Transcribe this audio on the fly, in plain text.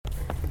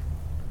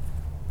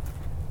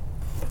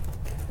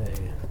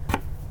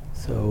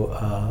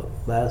So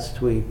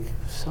last week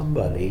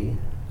somebody,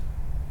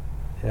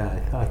 I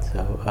thought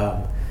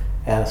so,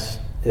 asked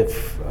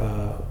if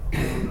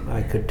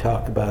I could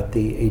talk about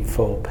the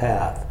Eightfold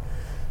Path.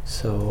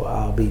 So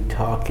I'll be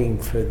talking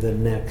for the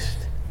next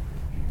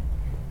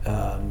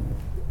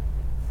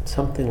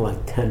something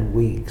like 10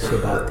 weeks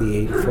about the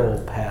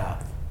Eightfold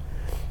Path.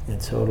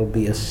 And so it'll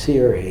be a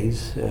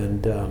series,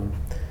 and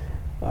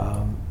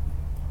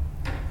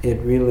it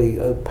really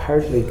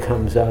partly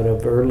comes out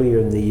of earlier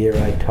in the year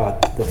I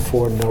taught the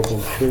Four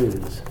Noble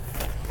Truths,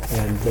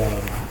 and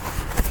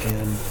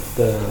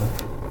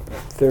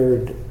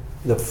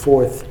the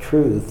fourth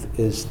truth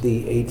is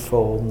the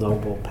Eightfold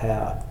Noble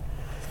Path.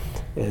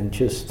 And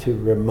just to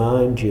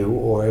remind you,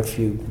 or if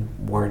you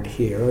weren't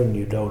here and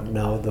you don't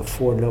know, the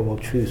Four Noble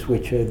Truths,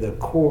 which are the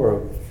core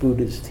of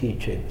Buddha's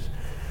teachings,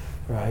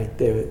 right?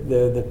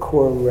 They're the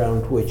core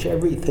around which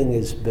everything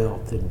is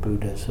built in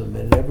Buddhism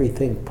and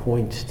everything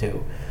points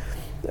to.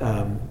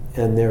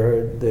 And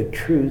the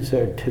truths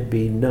are to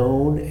be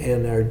known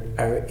and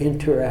are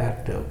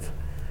interactive,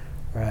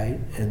 right?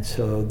 And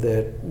so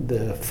that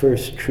the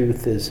first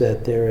truth is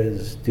that there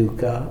is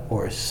dukkha,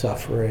 or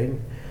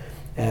suffering,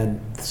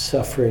 and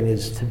suffering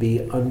is to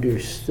be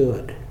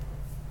understood.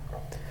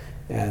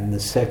 And the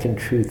second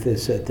truth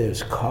is that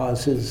there's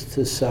causes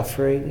to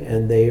suffering,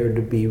 and they are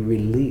to be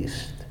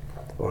released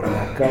or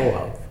let go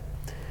of.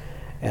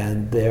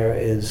 And there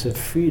is a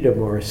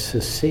freedom or a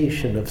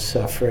cessation of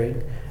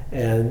suffering,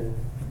 and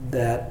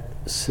that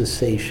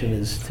cessation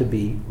is to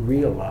be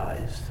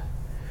realized.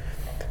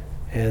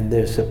 And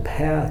there's a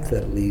path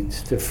that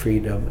leads to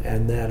freedom,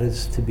 and that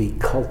is to be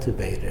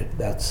cultivated.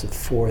 That's the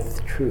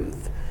fourth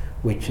truth,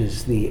 which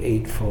is the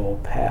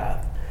Eightfold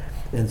Path.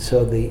 And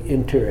so the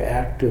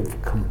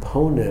interactive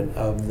component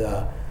of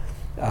the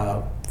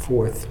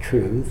fourth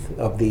truth,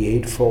 of the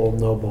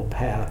Eightfold Noble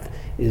Path,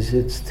 is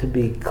it's to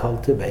be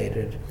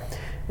cultivated.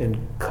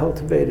 And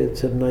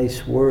cultivated's a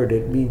nice word.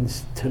 It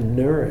means to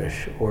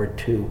nourish, or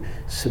to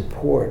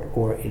support,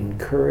 or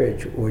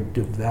encourage, or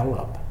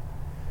develop.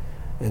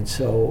 And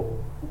so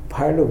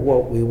part of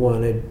what we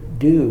want to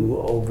do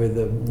over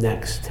the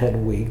next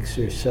 10 weeks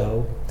or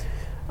so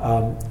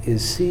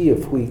is see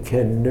if we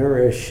can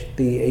nourish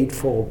the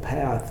Eightfold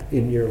Path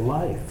in your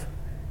life.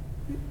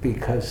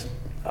 Because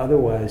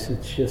otherwise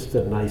it's just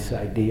a nice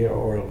idea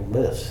or a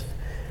list.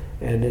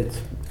 And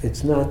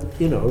it's not,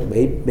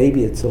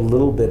 maybe it's a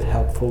little bit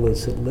helpful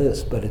as a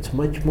list, but it's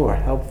much more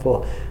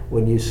helpful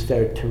when you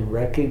start to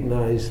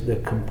recognize the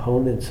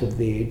components of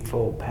the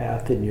Eightfold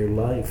Path in your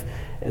life,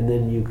 and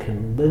then you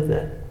can live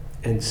it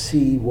and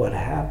see what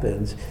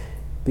happens,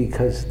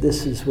 because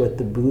this is what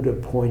the Buddha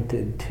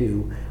pointed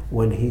to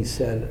when he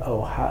said,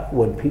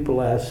 when people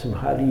asked him,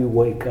 how do you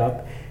wake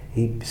up?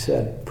 He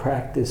said,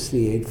 practice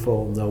the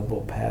Eightfold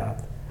Noble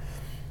Path.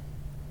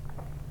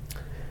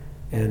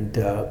 And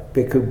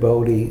Bhikkhu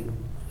Bodhi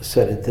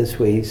said it this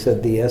way. He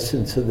said, the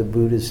essence of the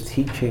Buddha's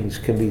teachings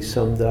can be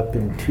summed up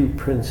in two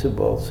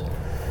principles,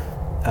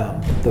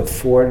 the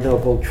Four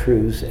Noble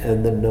Truths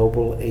and the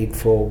Noble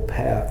Eightfold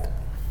Path.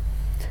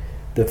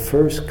 The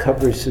first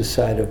covers the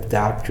side of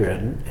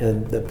doctrine,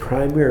 and the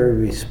primary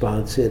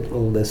response it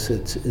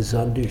elicits is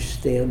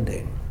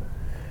understanding.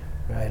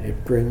 Right?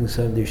 It brings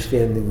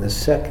understanding. The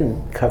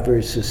second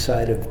covers the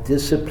side of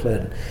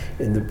discipline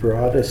in the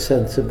broadest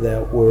sense of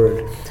that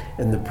word,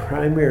 and the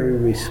primary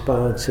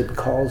response it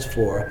calls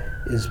for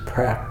is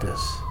practice.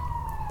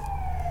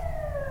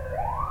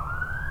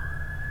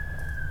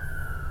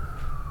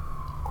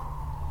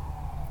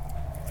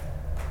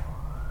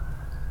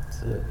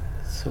 So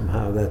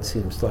somehow that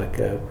seems like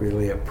a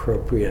really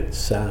appropriate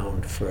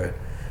sound for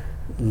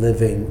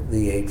living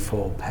the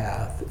Eightfold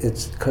Path.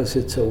 It's because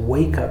it's a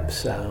wake-up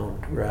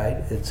sound, right?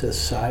 It's a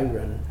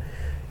siren.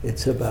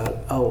 It's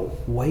about,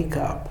 wake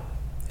up.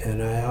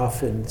 And I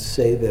often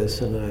say this,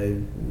 and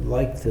I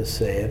like to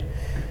say it,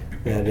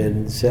 that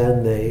in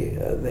Zen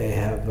they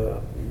have,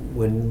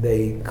 when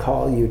they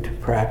call you to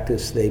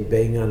practice, they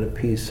bang on a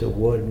piece of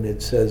wood, and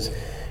it says,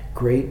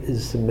 great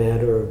is the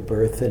matter of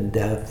birth and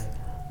death.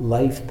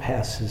 Life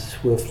passes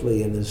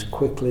swiftly and is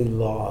quickly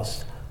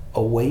lost.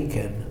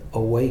 Awaken,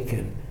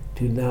 awaken.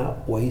 Do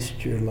not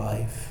waste your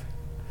life.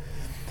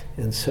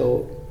 And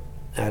so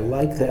I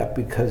like that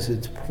because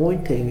it's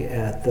pointing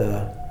at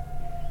the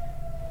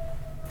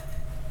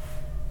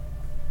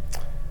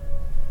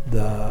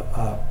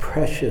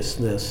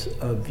preciousness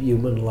of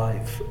human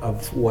life,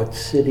 of what's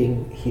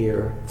sitting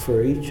here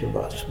for each of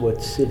us,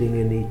 what's sitting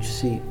in each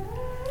seat,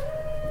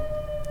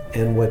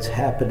 and what's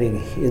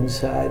happening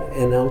inside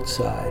and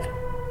outside,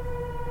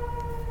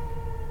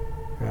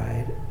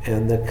 right?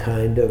 And the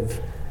kind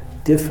of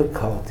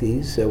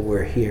difficulties that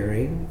we're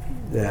hearing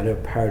that are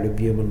part of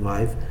human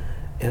life,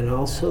 and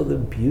also the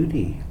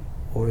beauty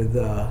or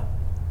the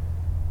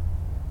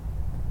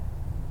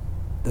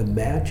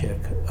magic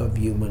of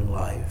human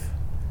life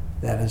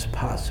that is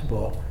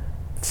possible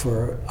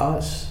for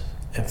us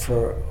and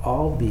for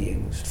all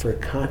beings, for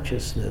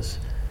consciousness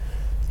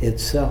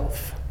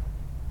itself.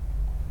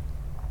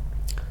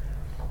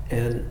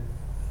 And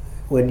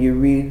when you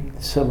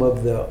read some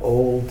of the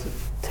old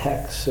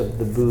texts of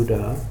the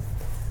Buddha,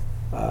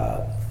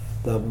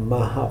 the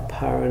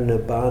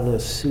Mahaparinibbana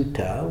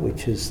Sutta,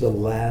 which is the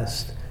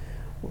last,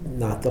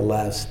 not the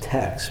last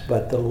text,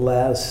 but the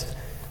last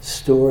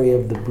story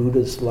of the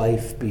Buddha's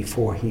life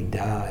before he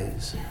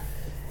dies.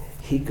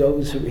 He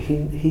has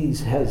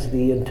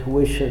the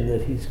intuition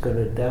that he's going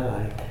to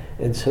die,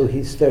 and so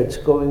he starts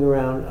going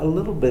around a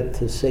little bit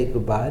to say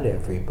goodbye to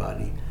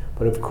everybody.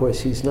 But of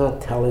course, he's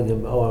not telling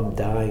them, oh, I'm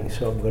dying,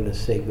 so I'm going to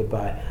say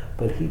goodbye.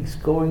 But he's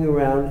going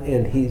around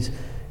and he's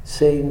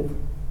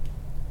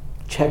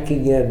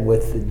checking in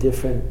with the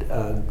different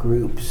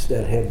groups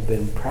that have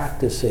been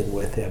practicing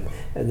with him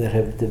and that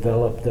have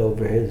developed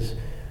over his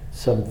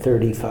some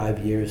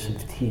 35 years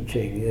of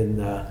teaching in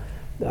the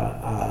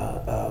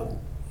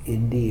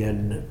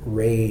Indian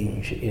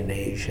range in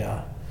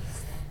Asia,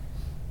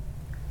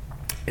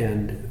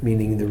 and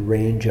meaning the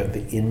range of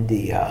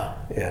India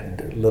and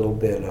a little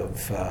bit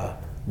of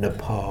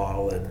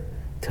Nepal and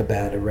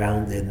Tibet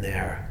around in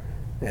there,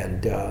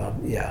 and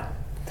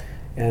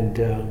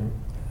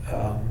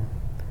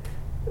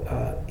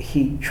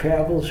he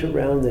travels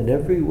around, and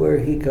everywhere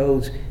he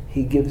goes,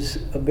 he gives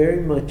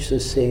very much the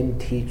same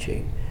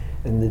teaching,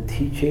 and the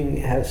teaching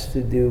has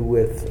to do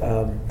with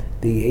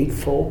the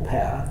Eightfold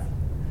Path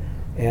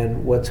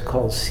and what's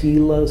called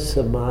Sila,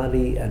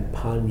 Samadhi, and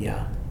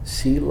Panya.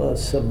 Sila,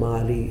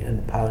 Samadhi,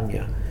 and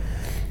Panya.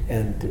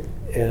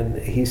 And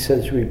he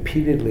says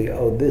repeatedly,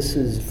 oh, this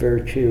is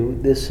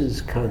virtue, this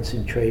is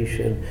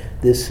concentration,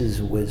 this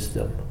is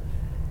wisdom.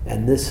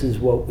 And this is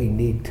what we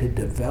need to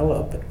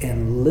develop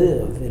and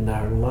live in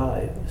our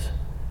lives,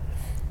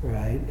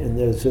 right? And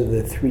those are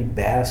the three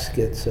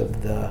baskets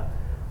of the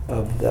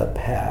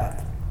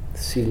path,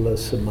 Sila,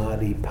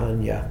 Samadhi,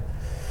 Panya.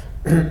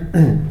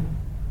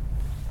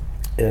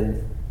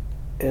 And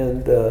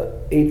the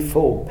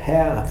Eightfold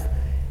Path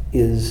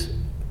is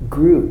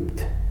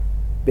grouped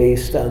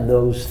based on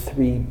those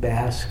three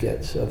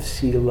baskets of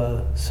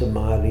Sila,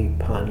 Samadhi,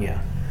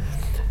 Panya.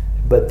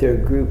 But they're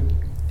grouped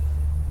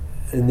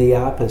in the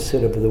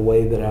opposite of the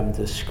way that I'm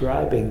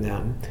describing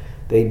them.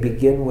 They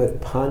begin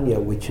with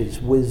Panya, which is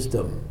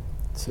wisdom.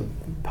 It's a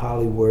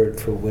Pali word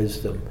for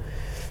wisdom.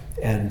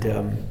 And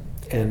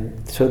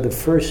so the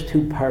first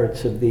two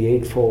parts of the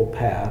Eightfold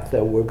Path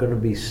that we're going to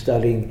be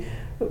studying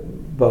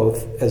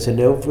both as an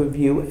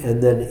overview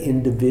and then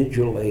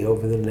individually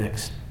over the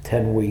next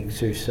 10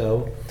 weeks or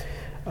so.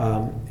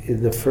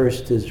 The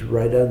first is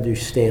right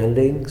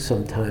understanding,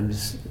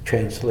 sometimes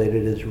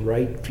translated as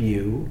right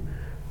view,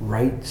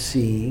 right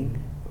seeing,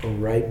 or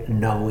right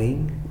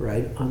knowing,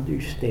 right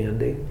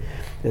understanding.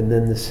 And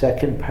then the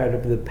second part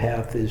of the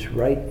path is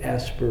right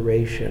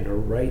aspiration, or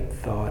right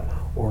thought,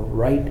 or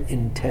right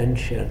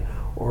intention,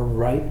 or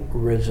right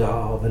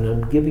resolve. And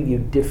I'm giving you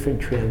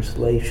different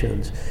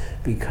translations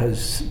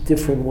because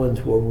different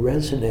ones will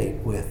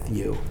resonate with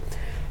you.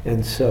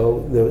 And so,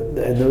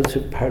 and those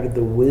are part of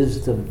the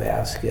wisdom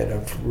basket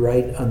of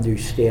right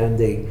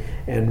understanding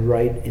and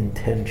right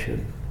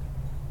intention.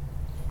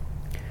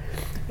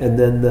 And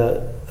then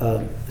the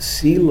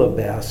Sila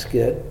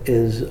basket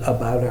is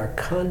about our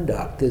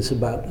conduct, is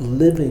about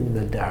living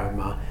the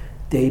Dharma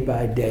day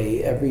by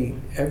day, every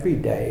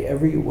day,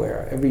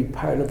 everywhere. Every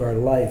part of our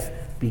life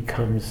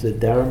becomes the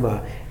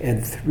Dharma.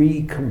 And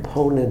three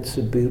components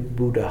the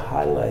Buddha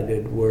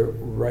highlighted were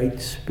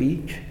right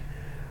speech,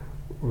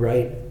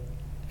 right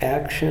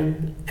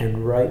action,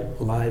 and right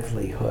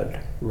livelihood.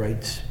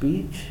 Right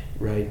speech,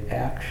 right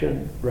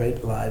action,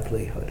 right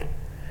livelihood.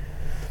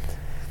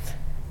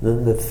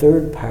 Then the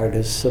third part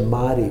is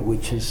Samadhi,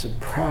 which is the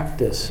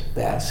practice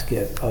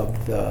basket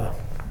of the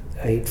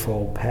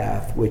Eightfold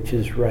Path, which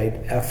is right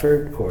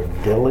effort or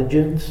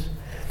diligence,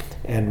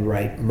 and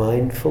right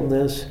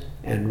mindfulness,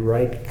 and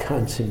right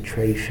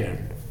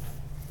concentration,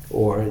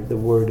 or the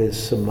word is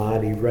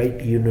Samadhi,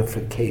 right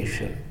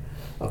unification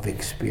of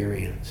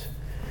experience.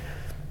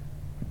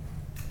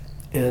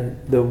 And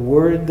the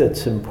word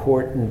that's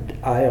important,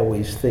 I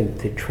always think,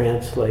 to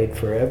translate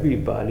for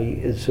everybody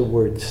is the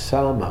word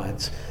sama.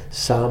 It's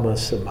sama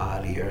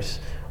samadhi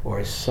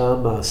or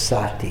sama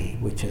sati,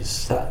 which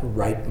is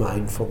right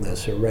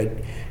mindfulness, or right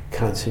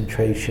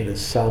concentration is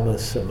sama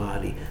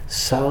samadhi.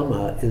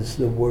 Sama is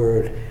the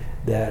word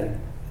that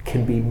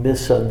can be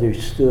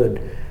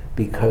misunderstood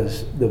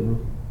because the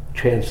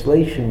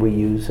translation we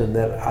use, and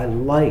that I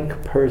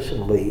like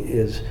personally,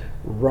 is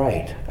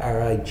right,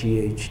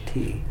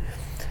 R-I-G-H-T.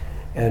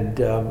 And,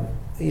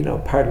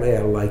 partly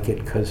I like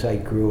it because I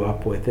grew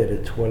up with it.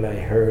 It's what I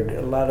heard.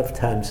 A lot of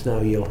times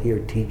now you'll hear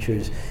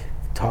teachers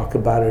talk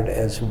about it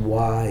as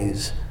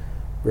wise,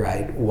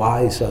 right?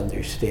 Wise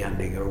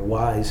understanding, or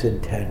wise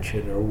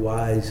intention, or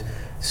wise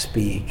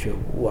speech, or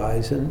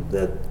wise, and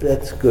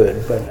that's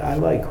good, but I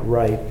like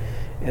right.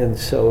 And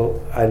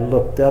so I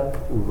looked up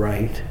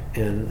right,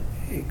 and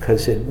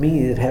because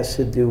it has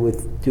to do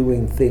with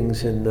doing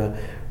things in the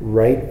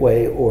right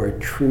way, or a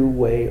true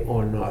way,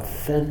 or an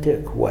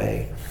authentic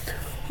way,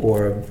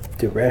 or a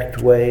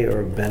direct way,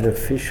 or a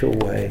beneficial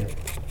way.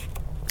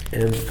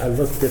 And I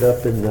looked it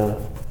up in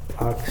the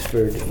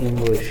Oxford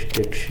English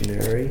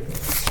Dictionary,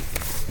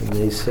 And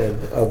they said,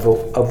 of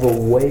a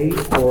way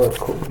or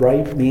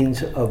right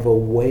means of a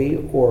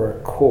way or a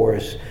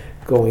course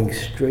going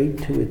straight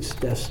to its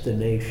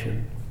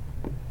destination.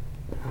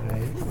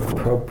 Right?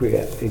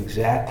 Appropriate,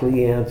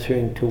 exactly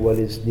answering to what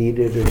is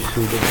needed or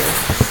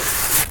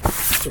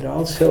suitable. It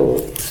also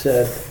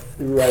said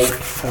right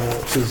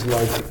is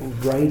like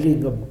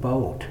riding a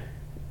boat,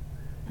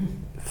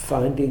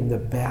 finding the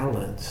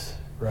balance,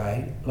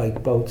 right?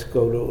 Like boats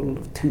go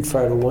too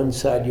far to one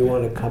side, you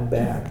want to come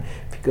back.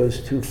 If it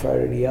goes too far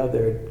to the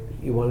other,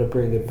 you want to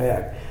bring it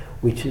back,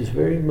 which is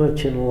very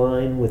much in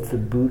line with the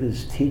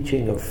Buddha's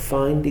teaching of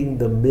finding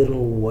the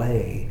middle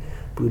way.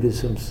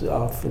 Buddhism's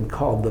often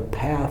called the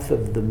path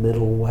of the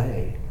middle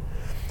way,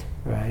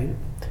 right?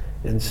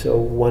 And so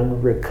one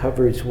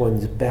recovers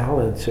one's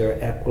balance or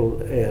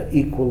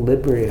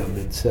equilibrium,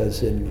 it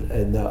says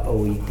in the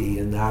OED,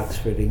 in the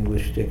Oxford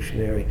English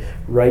Dictionary.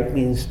 Right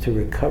means to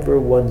recover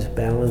one's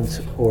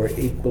balance or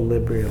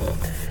equilibrium.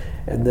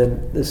 And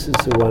then this is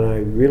the one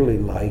I really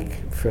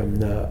like from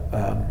the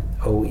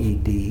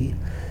OED.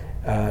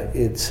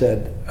 It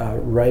said,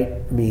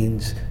 right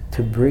means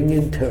to bring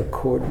into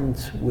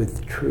accordance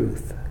with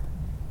truth.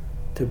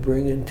 To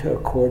bring into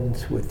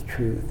accordance with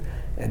truth.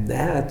 And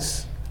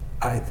that's,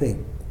 I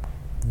think,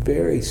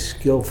 very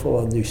skillful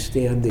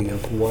understanding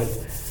of what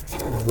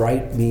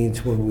right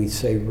means when we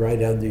say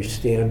right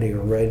understanding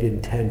or right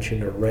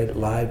intention or right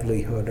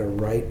livelihood or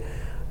right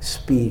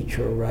speech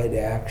or right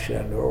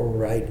action or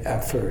right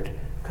effort,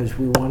 because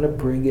we want to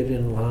bring it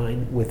in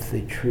line with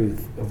the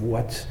truth of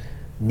what's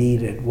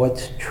needed,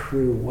 what's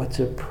true, what's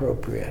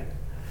appropriate,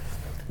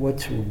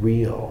 what's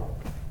real.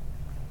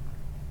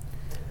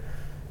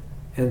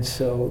 And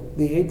so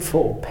the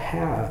Eightfold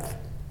Path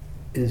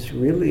is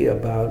really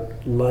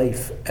about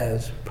life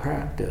as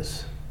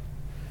practice,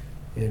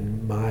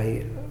 in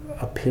my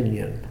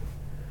opinion,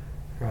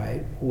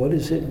 right? What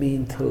does it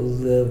mean to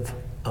live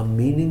a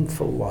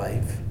meaningful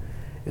life,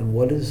 and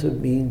what does it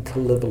mean to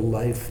live a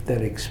life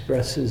that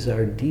expresses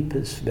our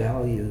deepest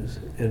values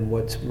and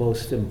what's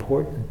most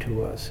important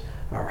to us,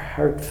 our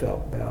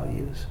heartfelt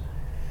values?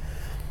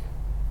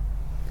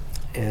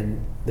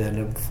 And then,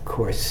 of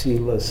course,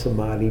 Sila,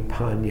 Samadhi,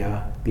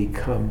 Panya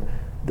become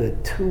the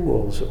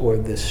tools or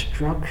the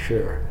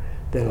structure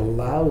that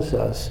allows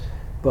us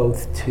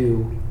both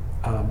to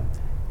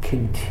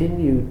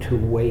continue to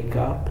wake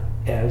up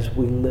as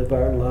we live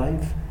our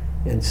life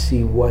and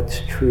see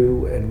what's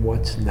true and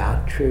what's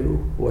not true,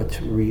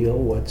 what's real,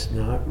 what's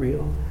not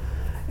real,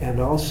 and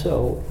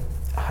also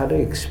how to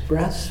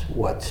express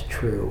what's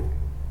true,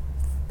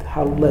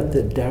 how to let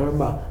the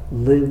Dharma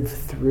live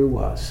through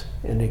us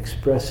and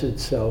express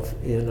itself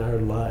in our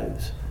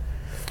lives.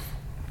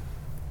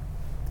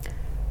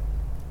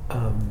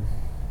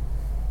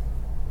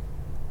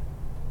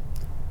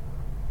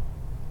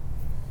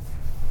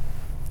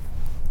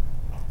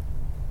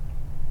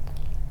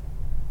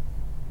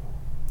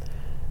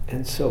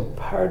 And so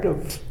part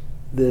of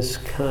this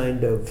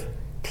kind of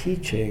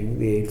teaching,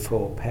 the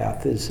Eightfold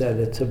Path, is that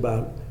it's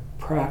about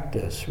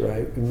practice,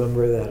 right?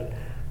 Remember that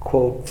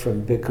quote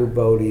from Bhikkhu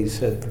Bodhi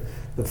said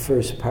the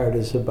first part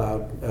is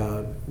about,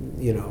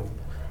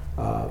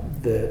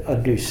 the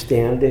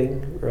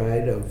understanding,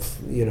 right, of,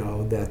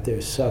 that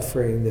there's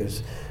suffering,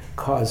 there's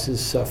causes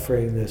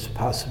suffering, there's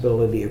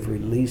possibility of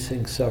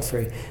releasing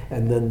suffering,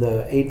 and then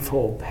the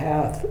Eightfold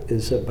Path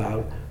is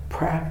about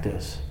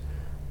practice.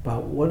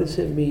 About what does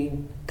it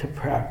mean to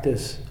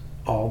practice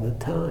all the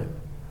time,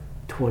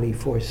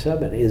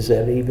 24/7? Is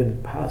that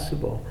even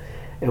possible?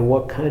 And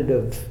what kind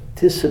of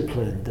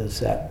discipline does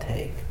that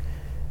take?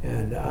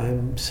 And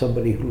I'm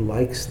somebody who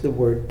likes the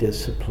word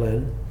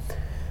discipline,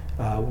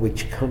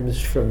 which comes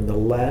from the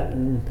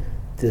Latin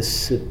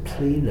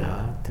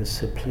disciplina.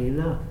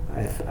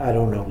 I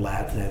don't know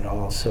Latin at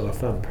all, so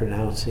if I'm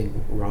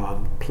pronouncing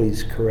wrong,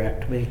 please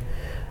correct me.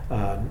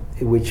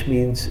 Which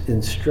means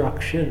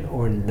instruction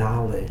or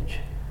knowledge.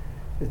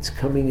 It's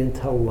coming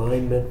into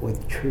alignment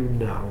with true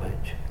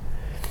knowledge.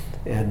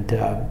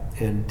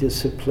 And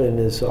discipline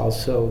is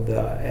also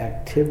the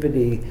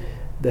activity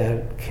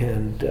that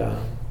can,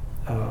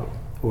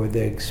 or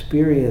the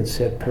experience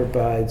that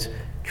provides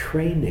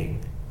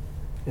training.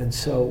 And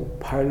so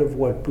part of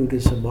what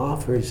Buddhism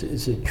offers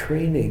is a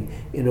training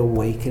in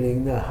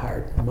awakening the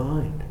heart and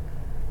mind,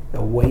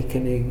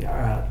 awakening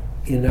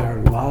in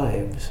our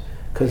lives,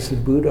 because the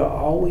Buddha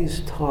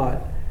always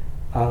taught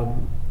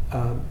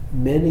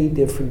many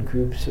different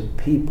groups of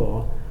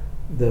people,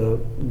 the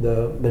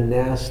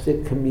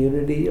monastic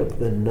community of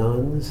the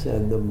nuns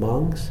and the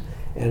monks,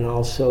 and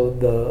also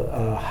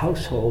the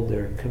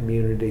householder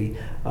community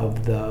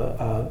of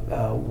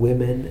the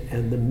women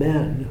and the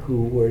men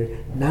who were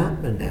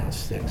not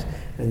monastics.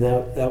 And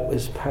that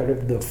was part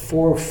of the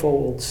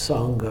fourfold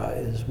Sangha,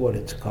 is what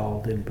it's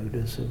called in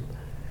Buddhism.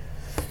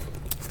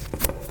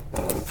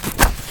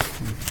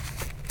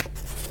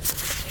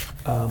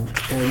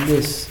 And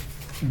this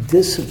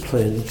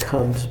discipline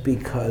comes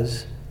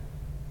because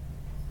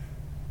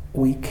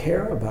we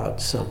care about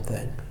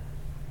something.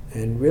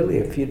 And really,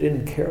 if you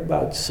didn't care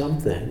about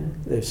something,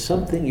 there's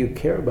something you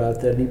care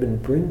about that even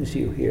brings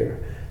you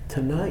here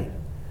tonight.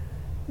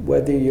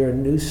 whether you're a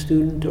new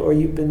student or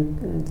you've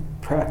been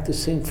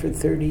practicing for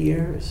 30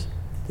 years.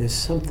 There's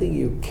something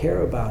you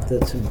care about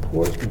that's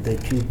important,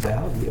 that you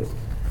value.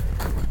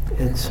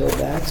 And so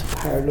that's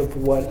part of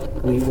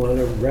what we want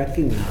to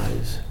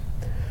recognize,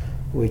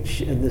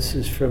 and this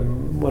is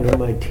from one of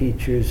my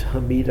teachers,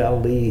 Hamid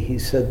Ali. He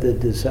said the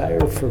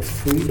desire for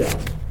freedom,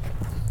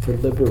 for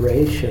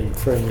liberation,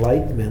 for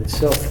enlightenment,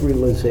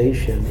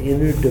 self-realization,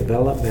 inner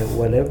development,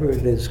 whatever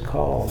it is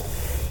called,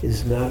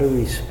 is not a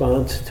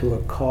response to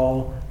a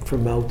call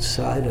from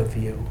outside of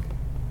you.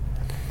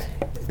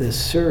 The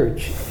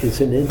search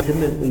is an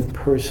intimately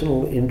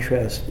personal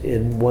interest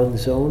in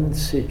one's own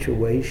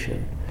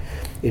situation.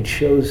 It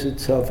shows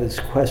itself as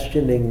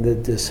questioning the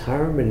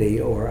disharmony,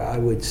 or I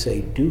would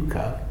say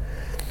dukkha,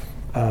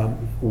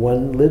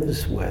 one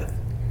lives with.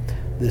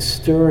 The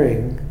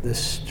stirring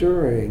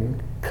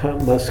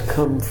must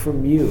come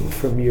from you,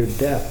 from your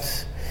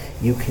depths.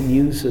 You can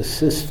use a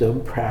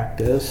system,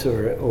 practice,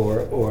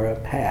 or a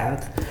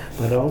path,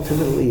 but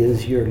ultimately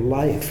is your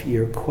life,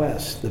 your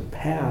quest. The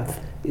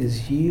path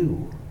is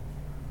you.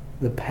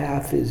 The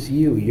path is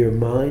you, your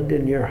mind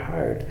and your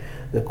heart.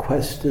 The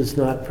quest does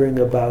not bring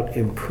about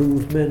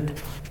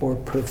improvement or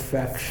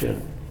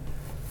perfection.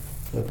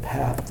 The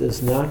path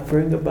does not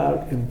bring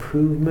about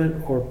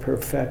improvement or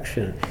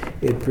perfection.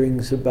 It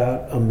brings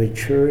about a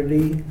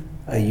maturity,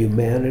 a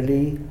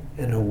humanity,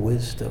 and a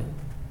wisdom.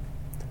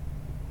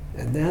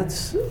 And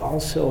that's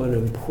also an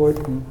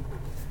important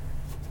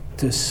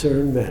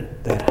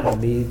discernment that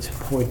Hamid's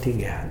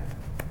pointing at.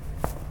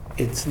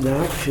 It's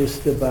not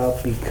just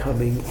about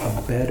becoming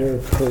a better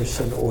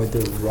person or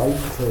the right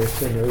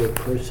person or the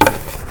person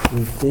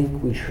we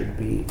think we should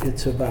be.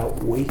 It's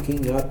about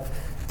waking up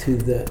to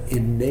the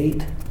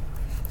innate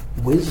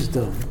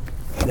wisdom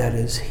that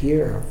is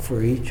here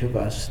for each of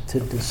us to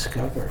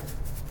discover.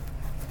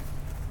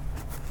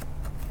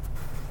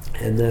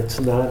 And that's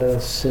not a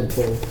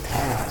simple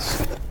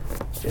task.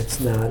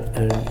 It's not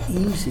an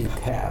easy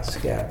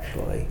task,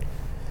 actually.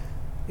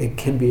 It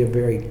can be a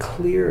very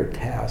clear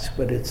task,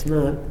 but it's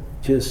not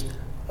just,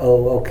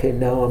 oh, okay,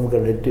 now I'm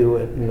going to do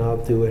it, and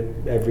I'll do it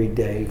every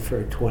day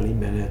for 20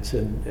 minutes,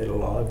 and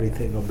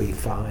everything will be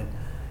fine.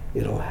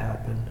 It'll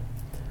happen.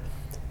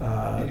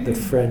 The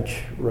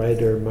French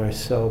writer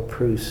Marcel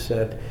Proust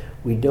said,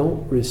 "We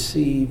don't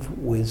receive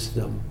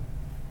wisdom.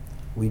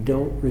 We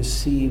don't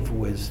receive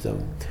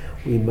wisdom.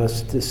 We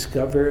must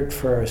discover it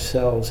for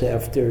ourselves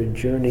after a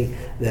journey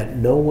that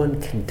no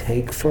one can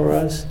take for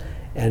us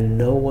and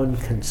no one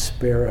can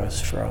spare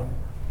us from."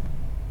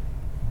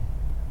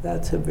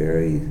 That's a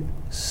very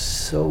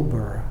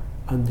sober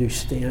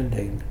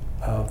understanding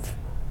of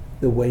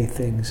the way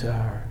things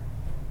are,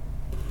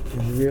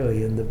 and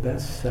really in the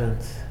best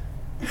sense.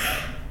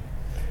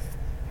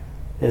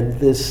 And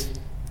this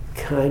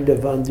kind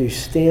of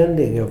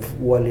understanding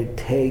of what it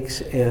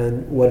takes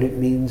and what it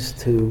means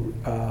to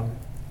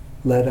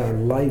let our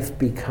life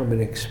become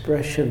an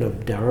expression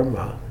of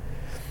Dharma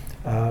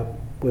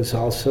was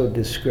also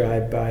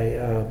described by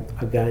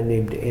a guy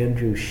named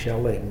Andrew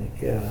Schelling,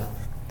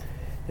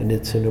 and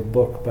it's in a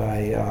book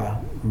by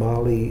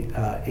Molly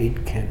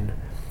Aitken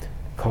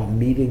called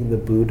Meeting the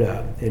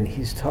Buddha. And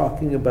he's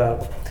talking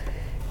about,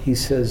 he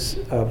says,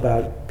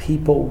 about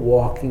people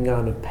walking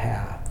on a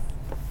path.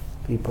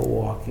 People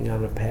walking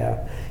on a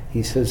path.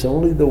 He says,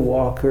 only the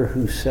walker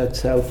who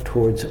sets out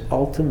towards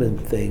ultimate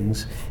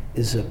things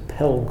is a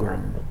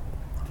pilgrim.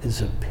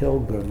 Is a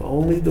pilgrim.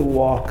 Only the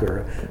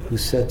walker who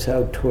sets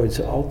out towards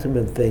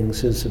ultimate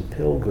things is a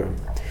pilgrim.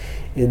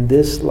 In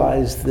this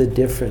lies the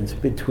difference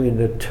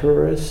between a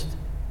tourist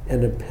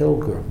and a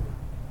pilgrim.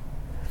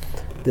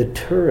 The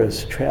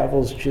tourist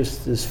travels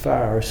just as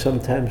far,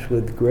 sometimes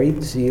with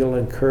great zeal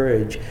and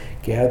courage,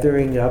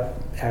 gathering up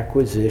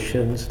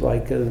acquisitions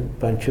like a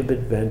bunch of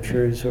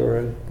adventures or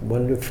a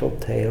wonderful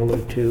tale or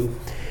two,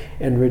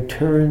 and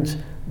returns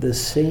the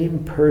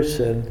same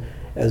person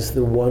as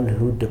the one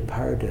who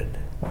departed.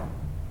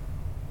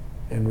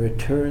 And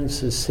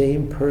returns the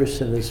same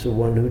person as the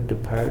one who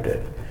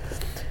departed.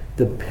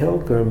 The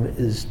pilgrim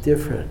is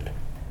different.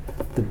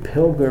 The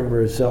pilgrim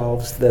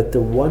resolves that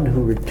the one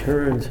who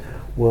returns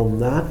will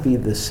not be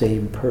the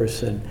same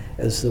person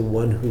as the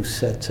one who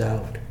sets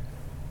out.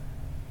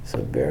 It's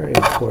a very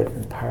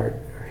important part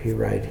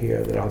right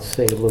here that I'll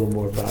say a little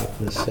more about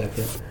in a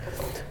second.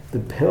 The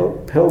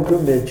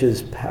pilgrimage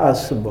is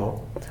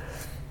passable.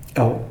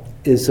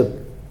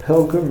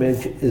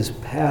 Pilgrimage is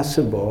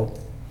passable.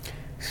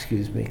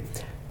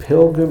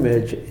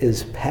 Pilgrimage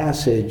is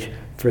passage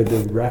for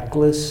the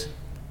reckless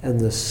and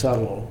the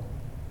subtle.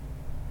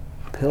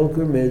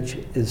 Pilgrimage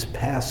is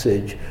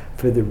passage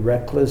for the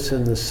reckless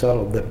and the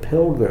subtle. The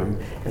pilgrim,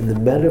 and the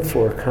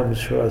metaphor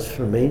comes for us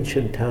from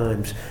ancient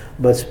times,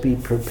 must be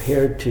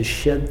prepared to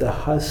shed the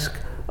husk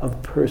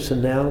of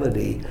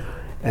personality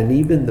and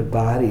even the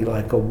body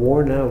like a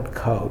worn-out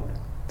coat.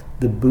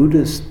 The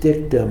Buddhist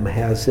dictum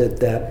has it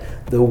that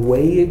the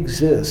way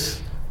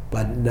exists,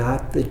 but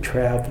not the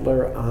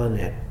traveler on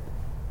it.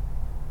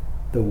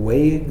 The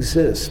way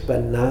exists,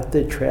 but not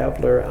the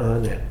traveler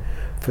on it.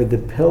 For the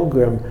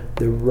pilgrim,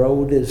 the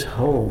road is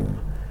home,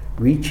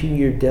 Reaching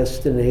your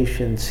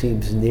destination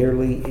seems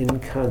nearly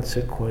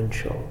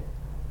inconsequential.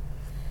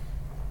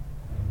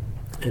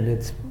 And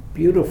it's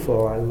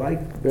beautiful. I like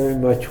very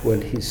much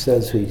what he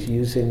says. He's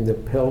using the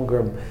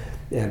pilgrim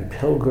and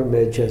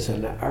pilgrimage as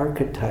an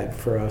archetype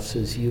for us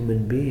as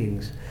human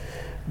beings.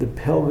 The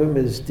pilgrim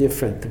is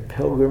different. The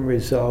pilgrim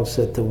resolves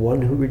that the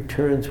one who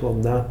returns will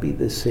not be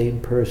the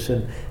same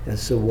person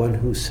as the one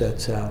who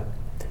sets out.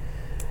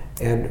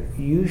 And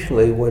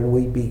usually when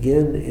we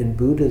begin in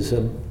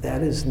Buddhism,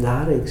 that is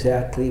not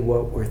exactly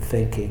what we're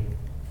thinking.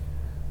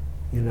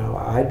 You know,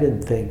 I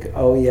didn't think,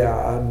 oh yeah,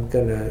 I'm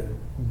going to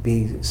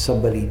be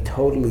somebody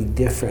totally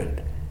different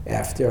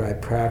after I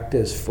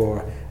practice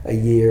for a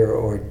year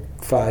or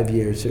 5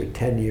 years or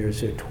 10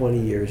 years or 20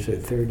 years or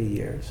 30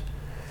 years.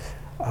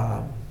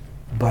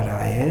 But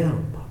I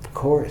am, of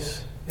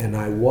course, and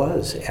I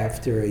was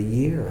after a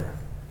year.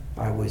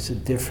 I was a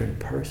different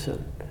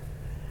person.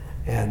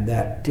 And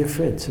that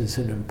difference is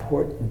an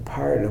important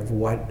part of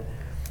what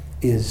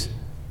is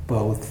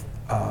both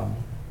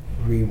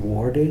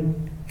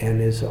rewarding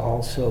and is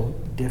also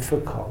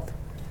difficult.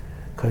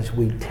 Because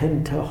we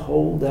tend to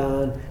hold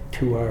on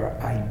to our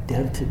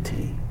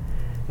identity.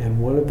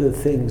 And one of the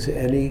things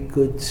any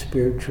good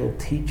spiritual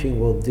teaching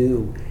will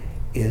do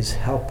is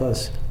help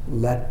us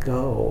let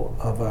go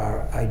of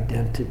our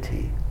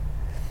identity.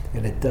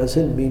 And it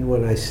doesn't mean,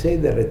 when I say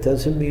that, it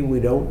doesn't mean we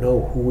don't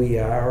know who we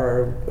are,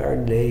 or our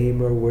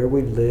name, or where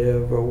we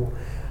live,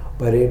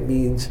 but it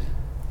means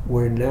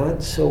we're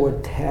not so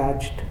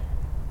attached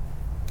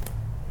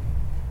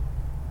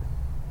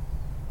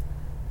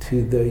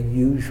to the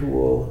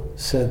usual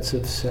sense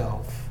of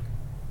self,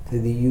 to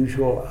the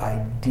usual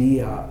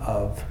idea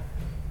of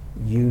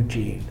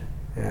Eugene,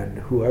 and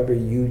whoever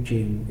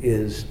Eugene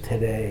is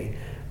today.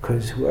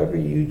 Because whoever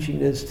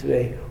Eugene is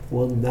today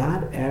will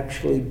not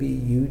actually be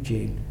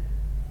Eugene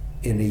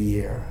in a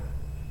year.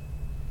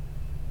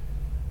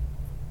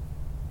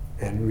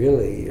 And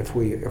really, if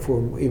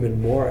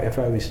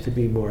I was to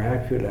be more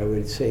accurate, I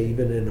would say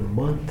even in a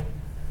month,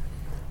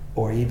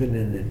 or even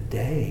in a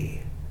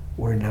day,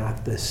 we're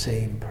not the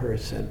same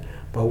person.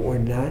 But we're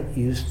not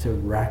used to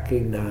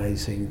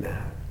recognizing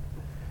that.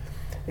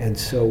 And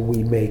so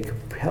we make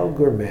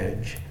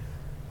pilgrimage,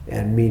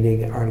 and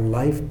meaning our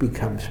life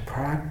becomes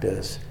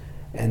practice,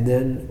 and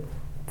then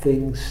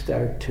things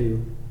start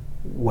to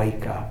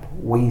wake up.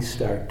 We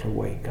start to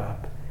wake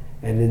up.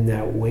 And in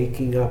that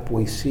waking up,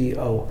 we see,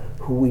 oh,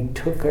 who we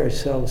took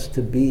ourselves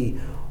to be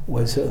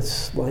was a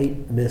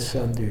slight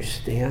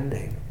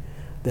misunderstanding,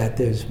 that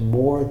there's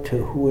more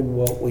to who and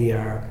what we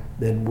are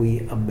than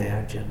we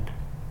imagined.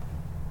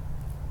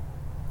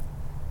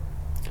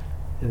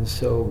 And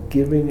so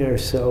giving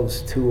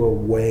ourselves to a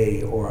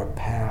way or a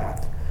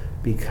path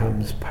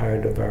becomes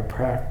part of our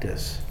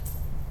practice.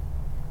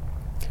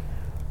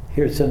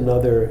 Here's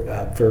another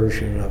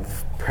version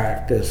of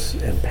practice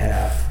and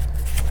path.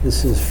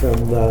 This is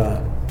from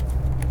the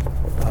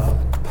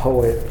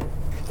poet,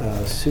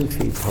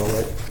 Sufi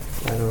poet.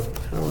 I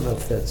don't know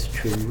if that's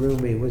true.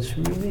 Rumi. Was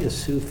Rumi a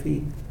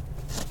Sufi?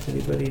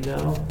 Anybody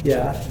know?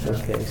 Yeah?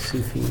 Okay,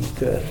 Sufi,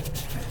 good.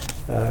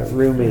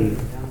 Rumi,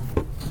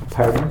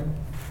 pardon?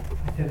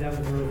 I said that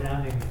was a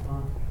resounding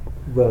response.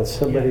 Well,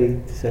 somebody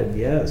said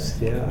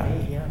yes,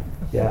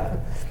 yeah.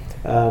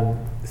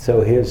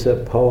 So here's a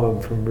poem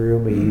from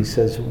Rumi. He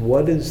says,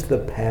 "What is the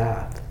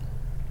path?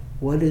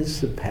 What is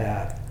the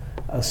path?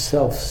 A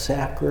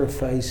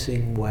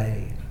self-sacrificing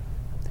way."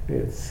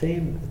 It's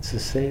the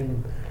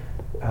same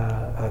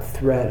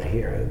thread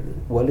here.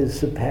 What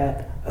is the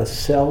path? A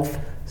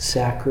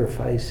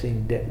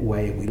self-sacrificing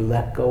way. We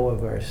let go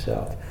of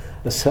ourselves.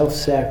 A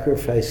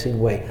self-sacrificing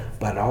way,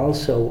 but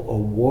also a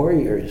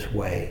warrior's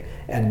way,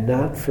 and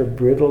not for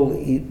brittle,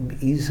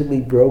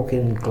 easily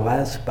broken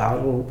glass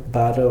bottle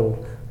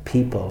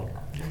people.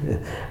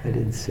 I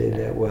didn't say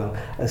that well.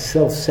 A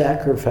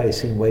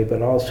self-sacrificing way,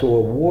 but also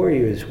a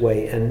warrior's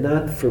way, and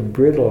not for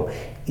brittle,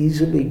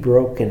 easily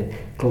broken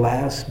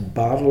glass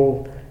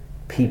bottle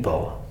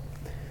people.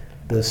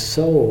 The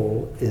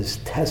soul is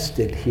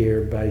tested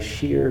here by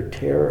sheer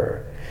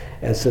terror,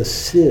 as a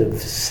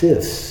sieve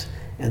sifts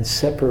and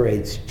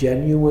separates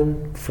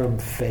genuine from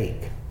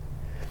fake.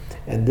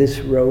 And this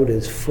road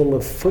is full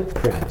of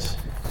footprints.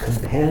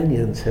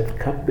 Companions have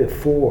come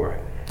before.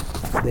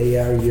 They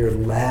are your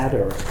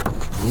ladder.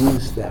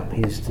 Use them.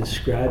 He's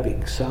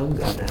describing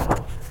Sangha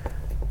now.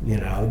 You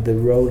know, the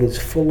road is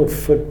full of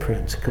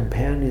footprints.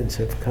 Companions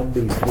have come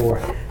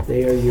before.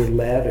 They are your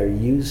ladder.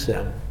 Use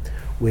them.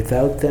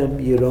 Without them,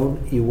 you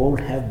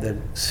won't have the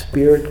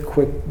spirit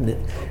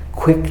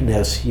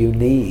quickness you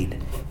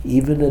need.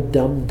 Even a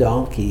dumb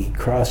donkey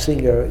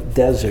crossing a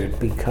desert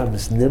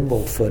becomes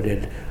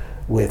nimble-footed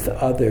with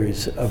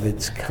others of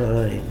its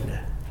kind.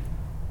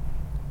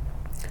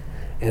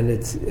 And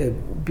it's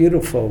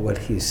beautiful what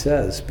he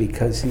says,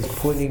 because he's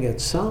pointing at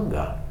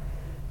Sangha,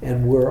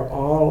 and we're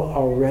all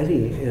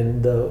already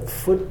in the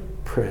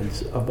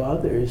footprints of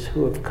others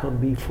who have come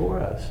before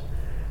us,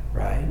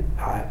 right?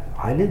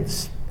 I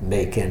didn't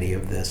make any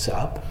of this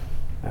up.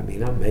 I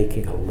mean, I'm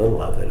making a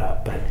little of it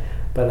up,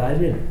 But I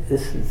didn't,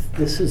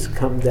 this has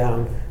come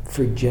down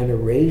for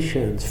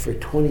generations, for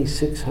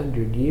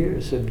 2,600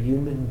 years of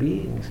human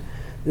beings.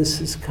 This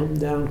has come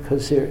down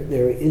because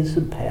there is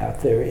a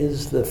path, there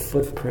is the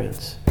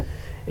footprints,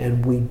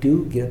 and we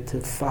do get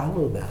to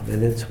follow them.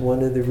 And it's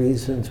one of the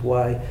reasons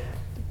why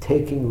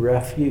taking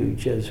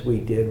refuge as we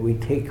did, we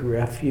take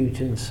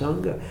refuge in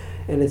Sangha.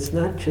 And it's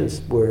not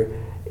just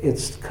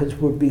it's because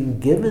we're being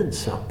given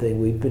something.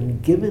 We've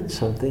been given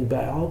something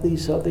by all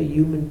these other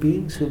human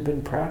beings who've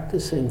been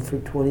practicing for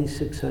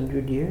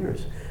 2,600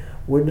 years.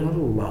 We're not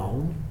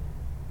alone.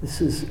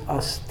 This is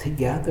us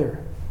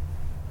together.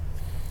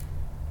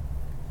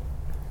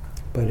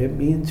 But it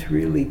means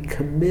really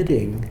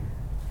committing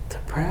to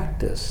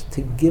practice,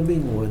 to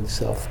giving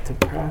oneself to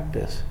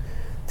practice,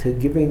 to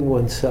giving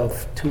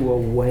oneself to a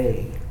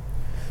way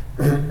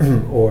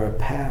or a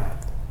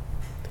path.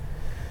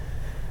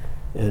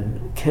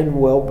 And Ken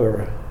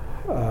Wilber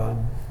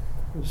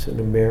was an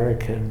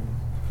American.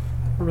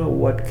 I don't know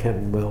what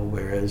Ken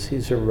Wilber is.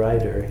 He's a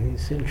writer.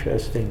 He's an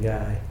interesting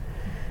guy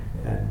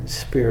and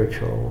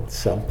spiritual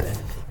something.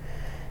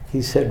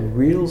 He said,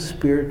 real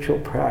spiritual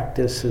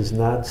practice is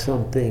not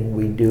something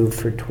we do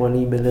for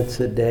 20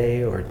 minutes a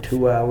day or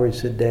 2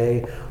 hours a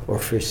day or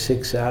for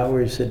 6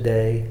 hours a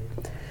day.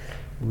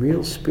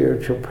 Real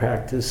spiritual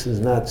practice is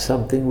not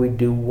something we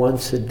do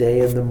once a day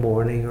in the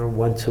morning or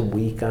once a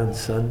week on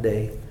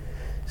Sunday.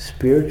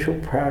 Spiritual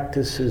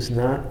practice is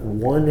not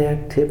one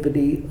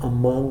activity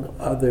among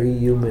other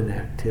human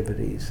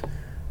activities.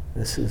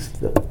 There's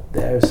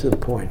the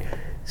point.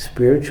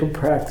 Spiritual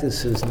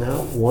practice is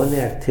not one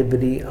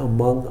activity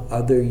among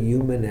other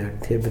human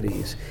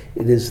activities.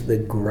 It is the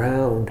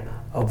ground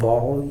of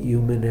all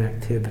human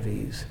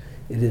activities.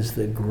 It is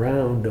the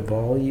ground of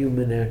all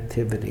human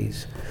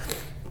activities.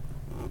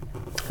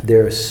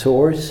 Their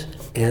source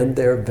and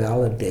their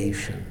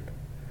validation,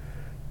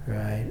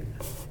 right?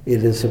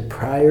 It is a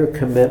prior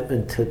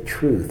commitment to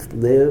truth,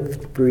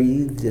 lived,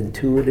 breathed,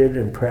 intuited,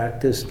 and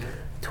practiced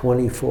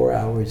 24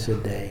 hours a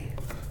day.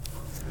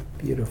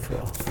 Beautiful,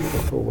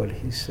 beautiful what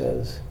he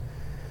says.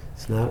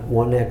 It's not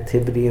one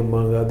activity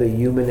among other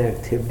human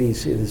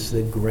activities. It is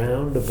the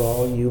ground of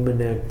all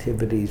human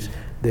activities,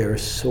 their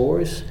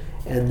source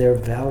and their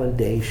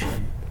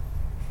validation.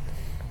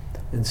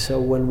 And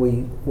so when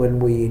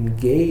we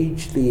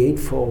engage the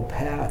Eightfold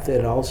Path,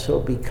 it also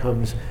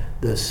becomes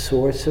the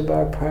source of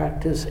our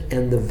practice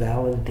and the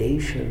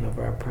validation of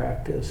our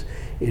practice.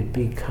 It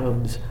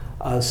becomes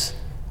us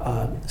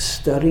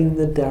studying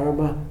the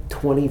Dharma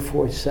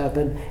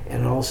 24/7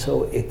 and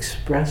also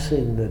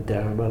expressing the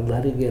Dharma,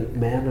 letting it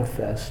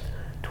manifest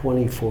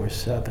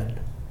 24/7.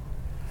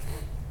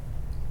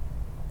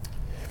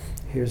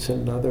 Here's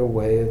another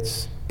way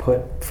it's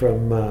put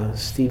from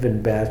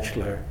Stephen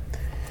Batchelor.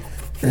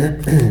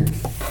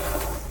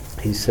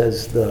 He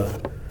says the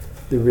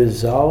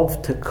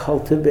resolve to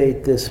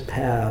cultivate this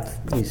path,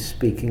 he's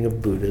speaking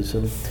of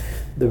Buddhism,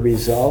 the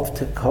resolve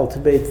to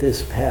cultivate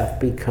this path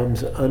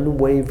becomes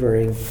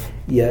unwavering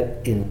yet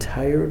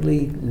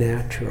entirely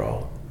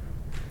natural.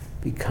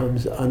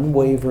 Becomes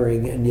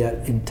unwavering and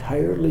yet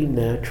entirely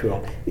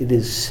natural. It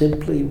is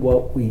simply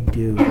what we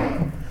do.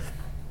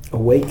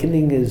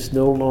 Awakening is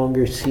no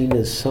longer seen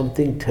as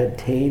something to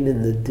attain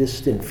in the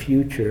distant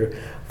future,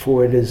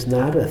 for it is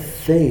not a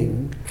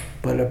thing,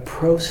 but a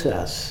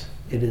process.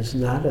 It is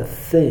not a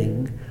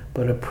thing,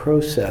 but a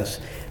process.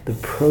 The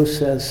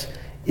process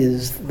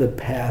is the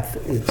path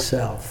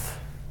itself.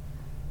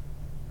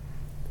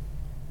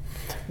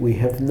 We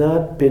have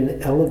not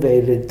been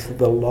elevated to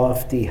the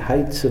lofty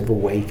heights of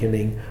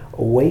awakening.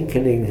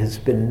 Awakening has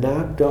been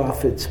knocked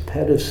off its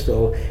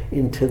pedestal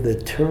into the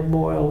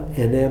turmoil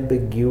and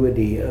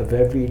ambiguity of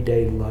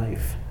everyday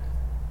life.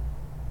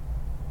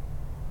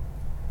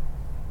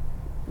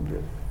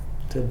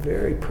 It's a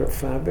very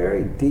profound,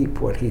 very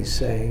deep what he's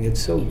saying.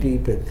 It's so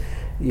deep that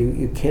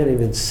you can't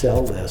even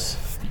sell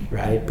this,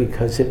 right?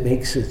 Because it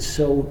makes it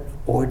so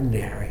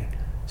ordinary,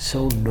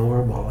 so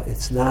normal.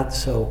 It's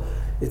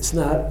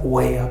not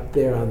way up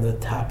there on the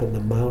top of the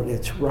mountain.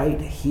 It's right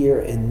here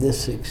in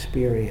this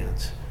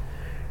experience,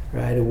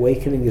 right?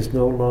 Awakening is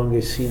no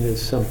longer seen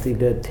as something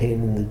to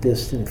attain in the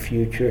distant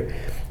future.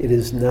 It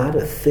is not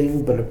a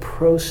thing, but a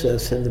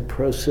process, and the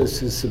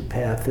process is the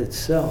path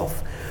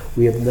itself.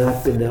 We have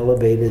not been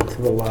elevated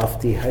to the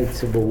lofty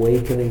heights of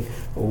awakening.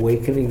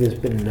 Awakening has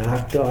been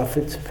knocked off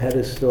its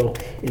pedestal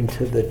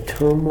into the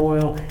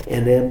turmoil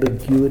and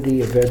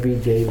ambiguity of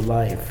everyday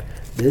life.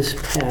 This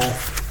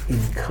path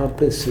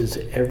encompasses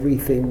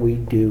everything we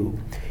do.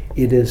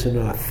 It is an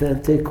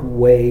authentic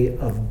way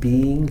of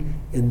being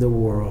in the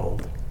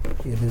world.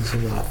 It is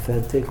an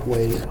authentic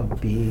way of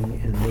being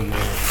in the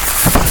world.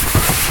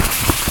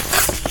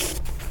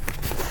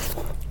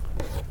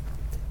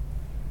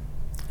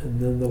 And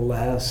then the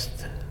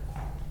last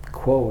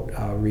quote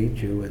I'll read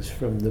you is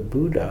from the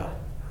Buddha,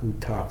 who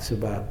talks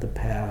about the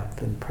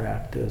path and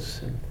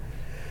practice and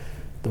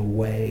the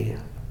way.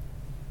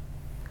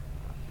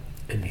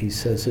 And he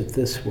says it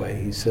this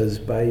way. He says,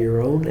 by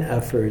your own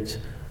efforts,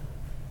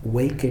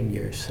 waken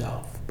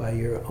yourself. by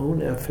your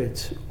own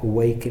efforts,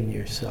 awaken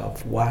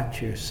yourself,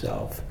 watch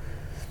yourself,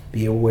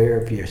 be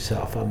aware of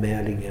yourself. I'm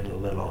adding in a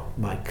little,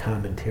 my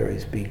commentary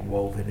is being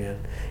woven in.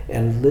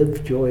 And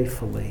live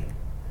joyfully.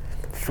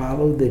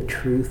 Follow the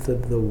truth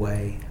of the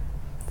way.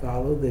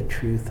 Follow the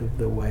truth of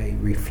the way.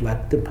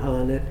 Reflect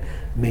upon it.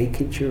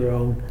 Make it your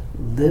own.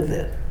 Live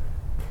it.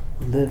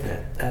 Live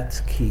it. That's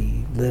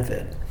key. Live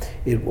it.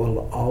 It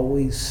will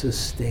always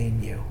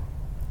sustain you.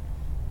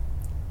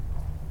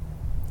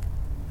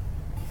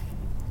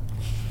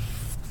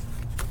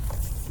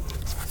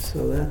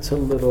 So that's a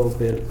little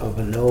bit of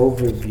an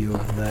overview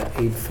of the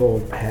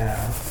Eightfold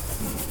Path,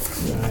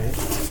 right?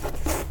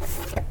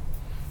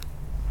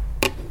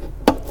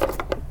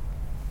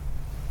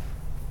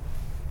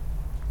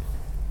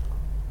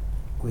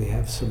 We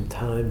have some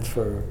time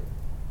for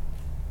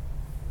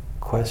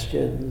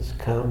questions,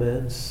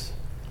 comments,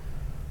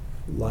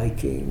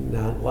 liking,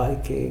 not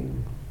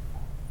liking,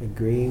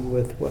 agreeing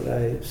with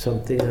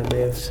something I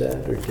may have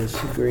said, or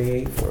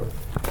disagreeing, or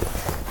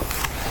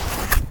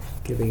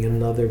giving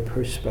another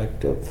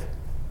perspective.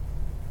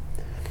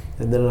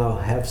 And then I'll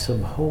have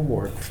some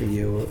homework for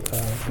you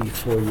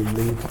before you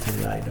leave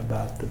tonight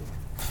about the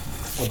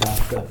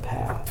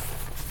path.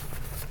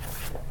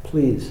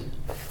 Please,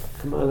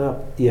 come on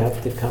up. You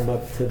have to come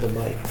up to the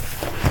mic.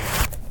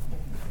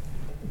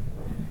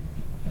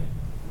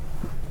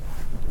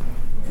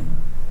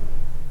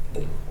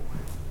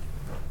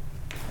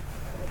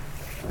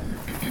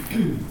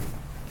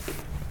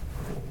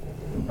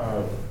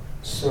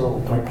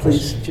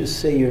 Please just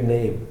say your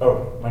name.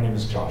 Oh, my name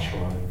is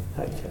Joshua.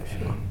 Hi,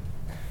 Joshua.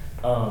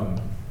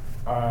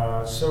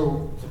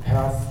 So the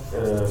path,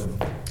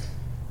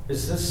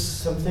 is this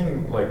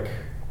something like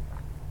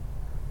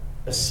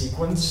a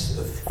sequence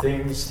of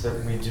things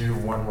that we do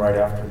one right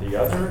after the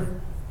other?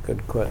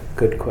 Good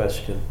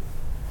question.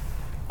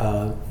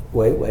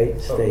 Wait,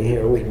 stay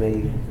here. We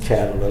may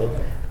chat a little.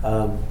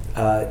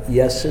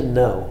 Yes and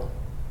no.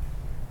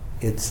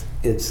 It's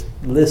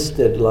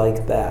listed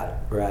like that,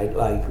 right?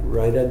 Like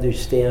right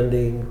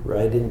understanding,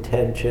 right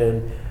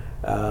intention,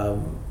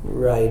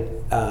 right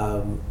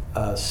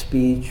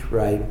speech,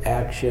 right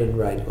action,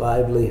 right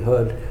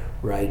livelihood,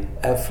 right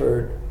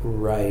effort,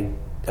 right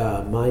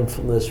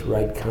mindfulness,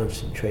 right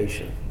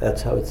concentration.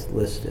 That's how it's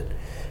listed.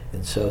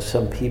 And so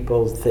some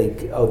people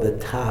think, oh, the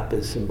top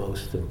is the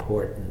most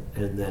important,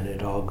 and then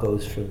it all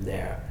goes from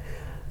there.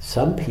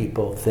 Some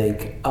people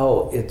think,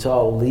 oh, it's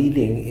all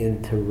leading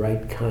into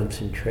right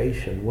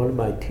concentration. One of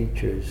my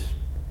teachers,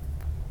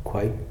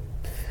 quite,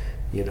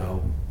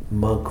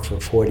 monk for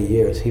 40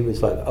 years, he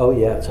was like, oh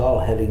yeah, it's all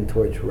heading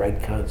towards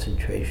right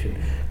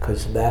concentration,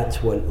 because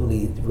that's what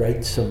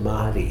right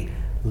samadhi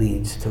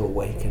leads to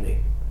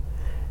awakening.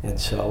 And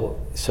so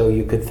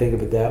you could think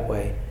of it that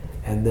way.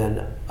 And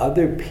then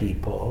other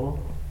people,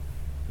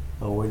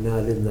 we're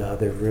not in the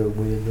other room,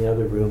 we're in the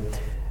other room,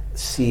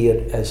 see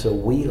it as a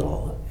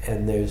wheel,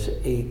 and there's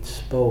 8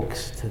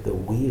 spokes to the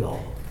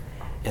wheel.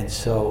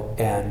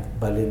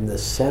 But in the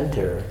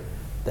center,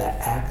 the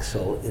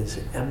axle is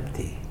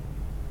empty.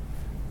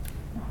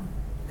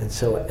 And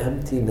so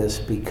emptiness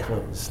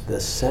becomes the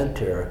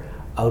center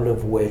out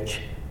of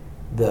which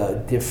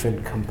the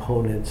different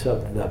components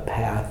of the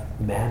path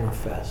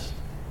manifest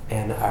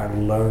and are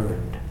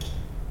learned,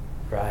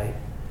 right?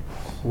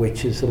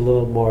 Which is a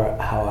little more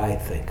how I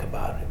think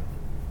about it.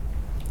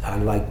 I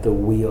like the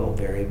wheel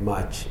very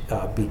much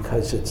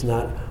because it's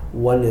not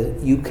one.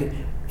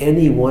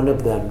 Any one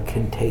of them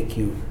can take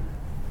you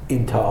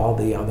into all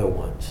the other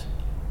ones,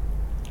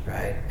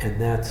 right?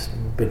 And that's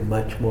been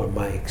much more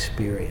my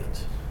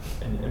experience.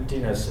 And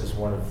emptiness is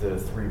one of the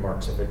 3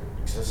 marks of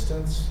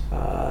existence?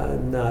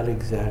 Not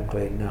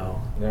exactly,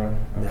 no. No?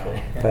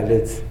 Okay. No, but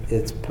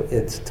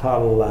it's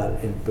taught a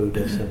lot in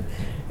Buddhism,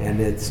 and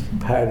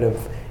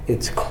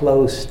it's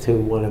close to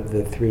one of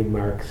the 3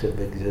 marks of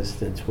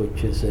existence,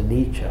 which is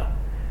anicca,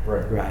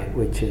 right?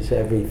 Which is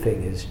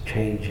everything is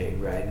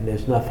changing, right? And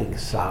there's nothing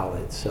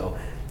solid, so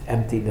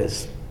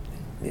emptiness,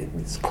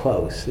 it's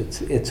close.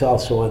 It's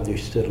also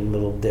understood a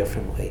little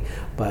differently,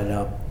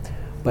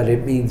 but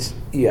it means,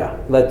 yeah,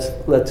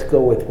 let's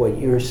go with what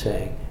you're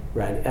saying,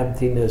 right?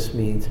 Emptiness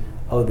means,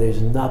 oh,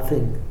 there's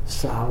nothing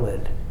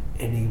solid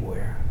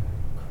anywhere.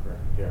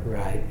 Yeah.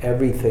 Right,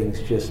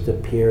 everything's just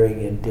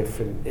appearing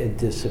and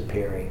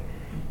disappearing,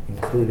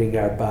 including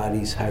our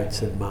bodies,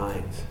 hearts, and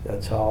minds.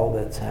 That's all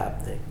that's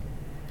happening.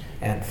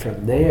 And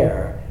from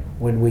there,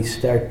 when we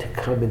start to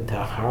come into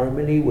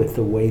harmony with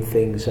the way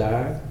things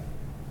are,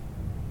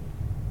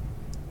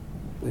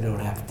 we don't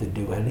have to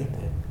do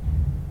anything.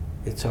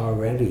 It's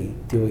already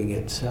doing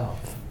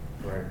itself.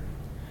 Right.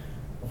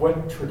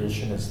 What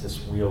tradition is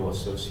this wheel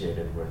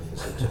associated with?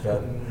 Is it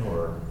Tibetan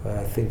or?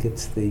 I think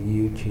it's the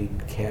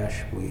Eugene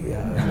Cash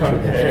tradition.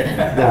 Okay.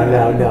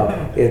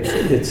 No.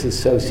 It's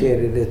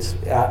associated.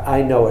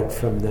 I know it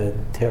from the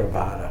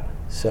Theravada.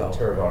 So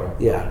Theravada.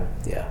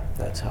 Yeah.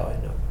 That's how I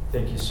know.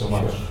 Thank you so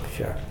much.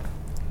 Sure.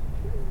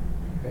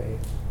 Great.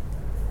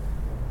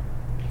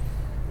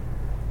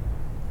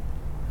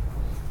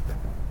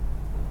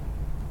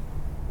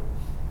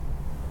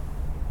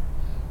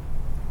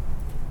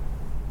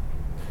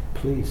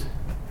 please.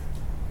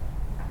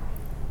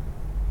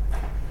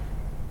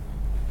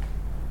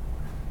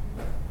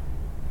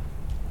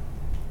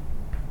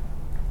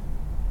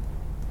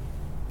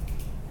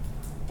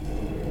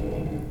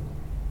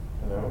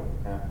 Hello,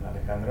 I'm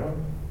Alejandro.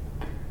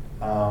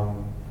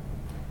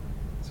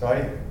 So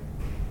I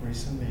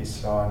recently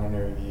saw an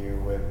interview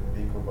with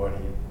Bhikkhu Bodhi,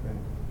 and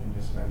you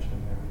just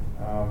mentioned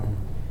him.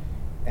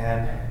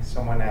 And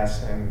someone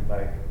asked him,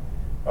 like,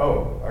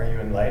 oh, are you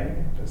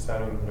enlightened? Just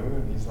out of the blue.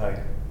 And he's like,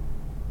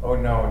 oh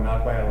no,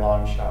 not by a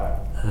long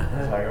shot.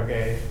 It's like,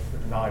 okay,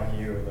 but not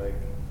you, like,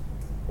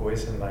 who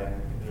is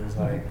enlightened? He was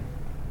like,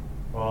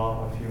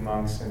 well, a few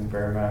monks in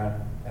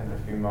Burma and a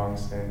few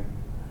monks in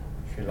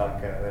Sri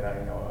Lanka that I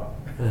know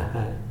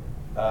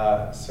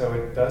of. So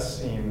it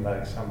does seem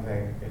like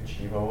something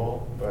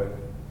achievable, but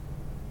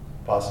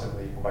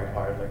possibly quite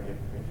hard, like if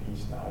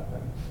he's not,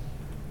 then...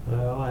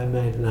 Well, I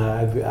might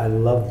not. I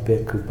love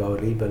Bhikkhu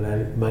Bodhi, but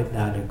I might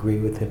not agree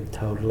with him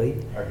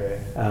totally. Okay.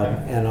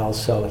 And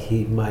also,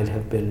 he might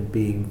have been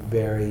being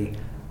very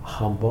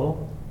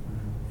humble.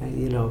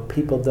 You know,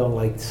 people don't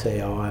like to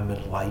say, "Oh, I'm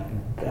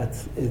enlightened."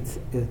 It's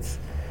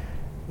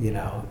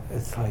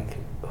like,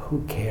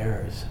 who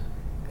cares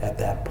at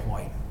that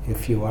point?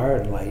 If you are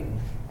enlightened,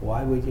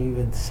 why would you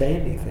even say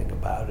anything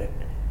about it?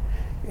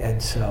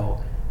 And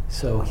so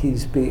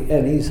he's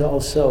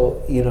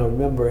also,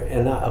 remember,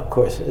 and of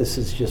course, this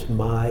is just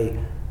my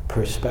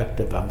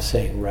perspective. I'm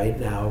saying right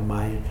now,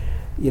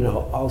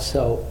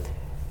 also,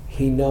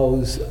 he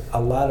knows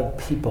a lot of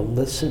people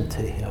listen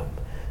to him.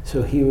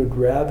 So he would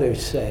rather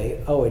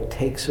say, oh, it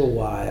takes a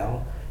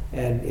while,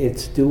 and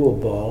it's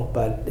doable,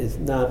 but it's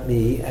not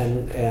me,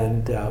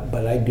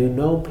 but I do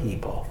know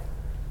people,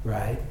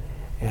 right?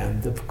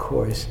 And of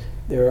course,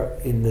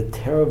 in the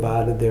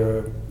Theravada, there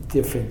are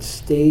different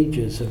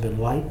stages of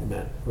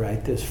enlightenment,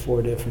 right? There's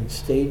 4 different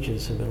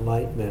stages of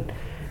enlightenment.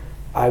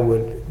 I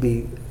would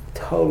be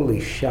totally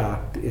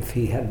shocked if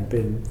he hadn't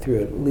been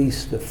through at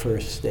least the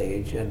first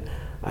stage, and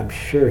I'm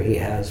sure he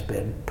has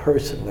been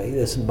personally.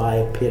 This is my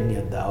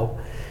opinion, though,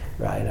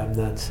 right? I'm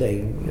not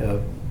saying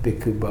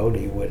Bhikkhu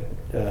Bodhi would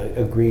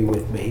agree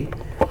with me.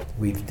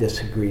 We've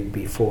disagreed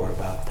before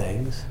about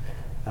things,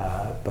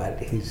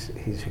 but he's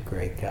a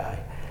great guy,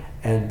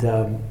 and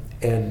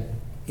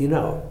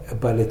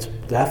but it's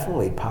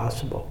definitely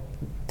possible,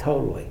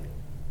 totally,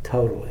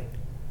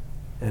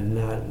 and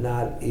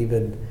not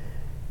even.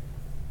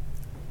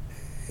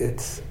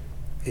 It's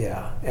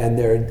and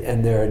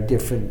there are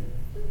different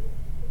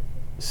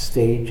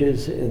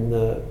stages in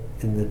the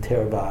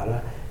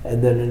Theravada,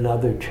 and then in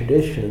other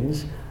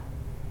traditions,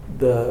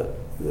 the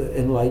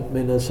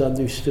enlightenment is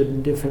understood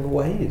in different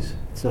ways.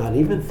 It's not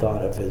even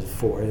thought of as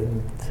 4.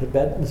 And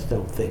Tibetans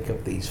don't think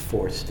of these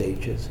 4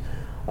 stages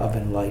of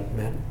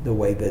enlightenment the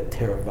way that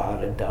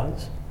Theravada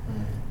does.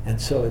 And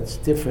so it's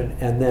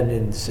different. And then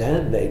in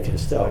Zen, they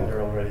just don't.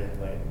 They're already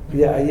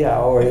enlightened.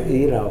 Yeah, or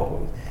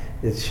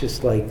it's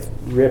just like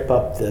rip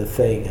up the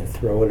thing and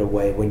throw it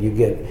away. When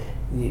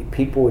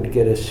people would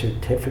get a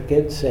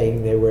certificate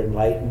saying they were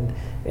enlightened,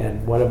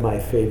 and one of my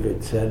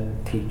favorite Zen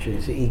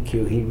teachers,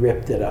 EQ, he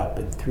ripped it up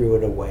and threw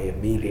it away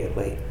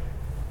immediately,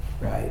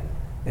 right?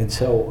 And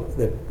so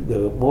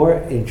the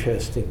more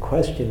interesting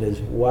question is,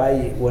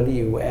 what are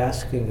you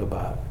asking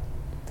about?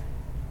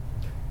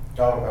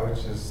 Oh, I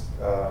was just,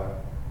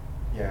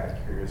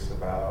 curious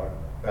about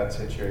that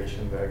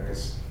situation there,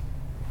 because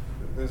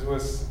this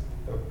was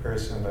a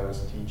person that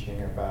was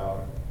teaching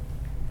about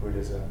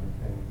Buddhism,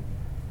 and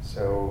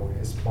so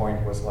his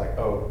point was like,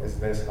 oh, is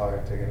this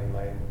hard to get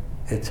enlightened?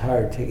 It's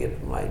hard to get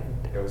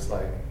enlightened. It was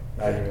like,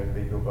 not even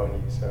Bhikkhu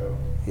Bodhi, so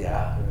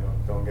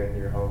don't get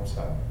your hopes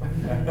up.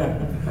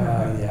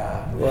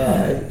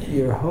 Well,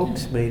 your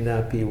hopes may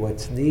not be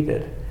what's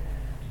needed.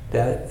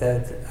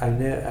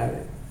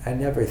 I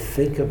never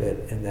think of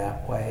it in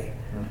that way,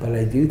 but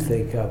I do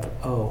think of,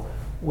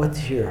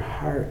 what's your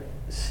heart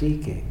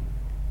seeking?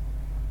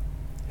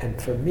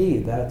 And for me,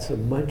 that's a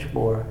much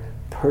more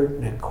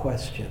pertinent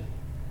question.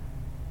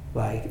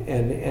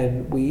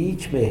 And we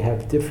each may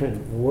have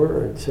different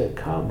words that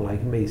come,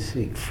 like may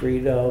seek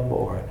freedom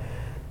or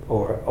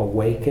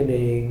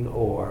awakening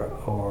or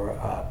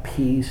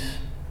peace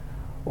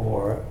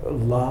or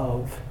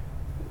love,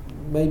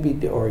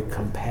 maybe, or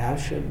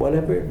compassion,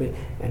 whatever it may,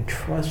 and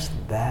trust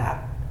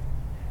that,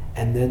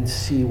 and then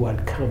see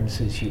what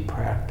comes as you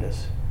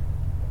practice,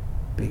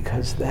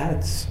 because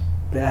that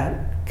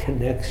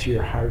connects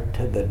your heart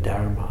to the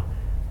Dharma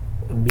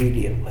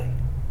immediately.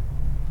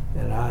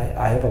 And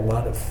I have a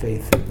lot of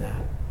faith in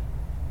that.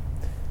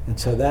 And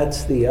so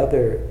that's the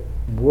other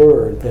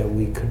word that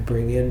we could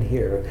bring in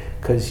here,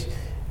 because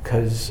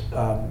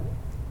at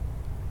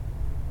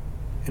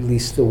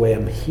least the way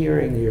I'm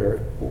hearing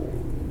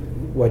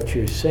what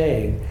you're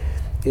saying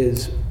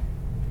is,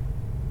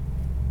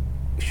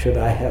 should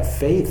I have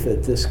faith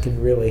that this can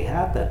really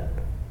happen?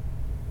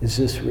 Is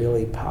this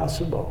really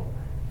possible?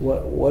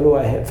 What do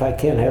I have? If I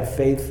can't have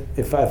faith,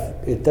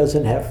 it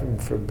doesn't happen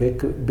for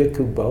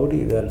Bhikkhu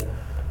Bodhi, then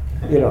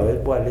You know,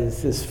 what,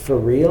 is this for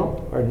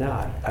real or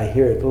not? I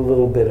hear a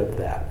little bit of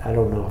that. I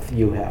don't know if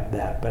you have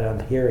that, but I'm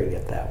hearing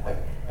it that way.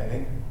 I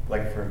think,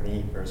 like for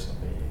me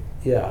personally,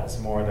 Yeah. it's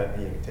more that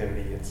the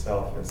activity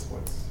itself is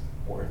what's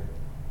worth.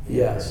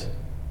 Yes.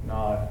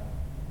 Not,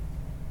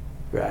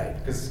 Right.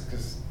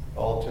 because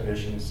all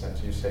traditions,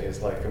 as you say,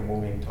 is like a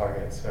moving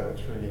target, so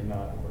it's really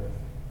not worth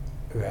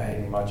thinking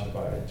Right. much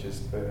about it.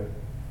 Just the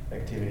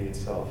activity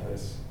itself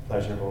is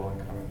pleasurable, and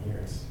coming here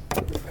is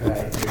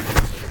Right. good.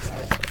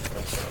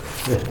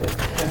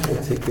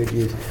 That's a good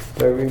use.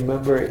 But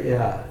remember,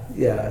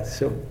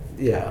 so,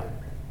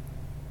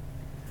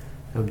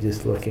 I'm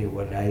just looking at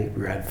what I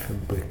read from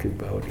Bhikkhu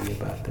Bodhi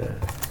about the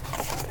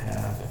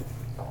path.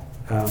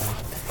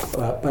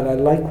 But I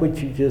like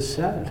what you just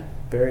said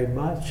very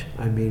much.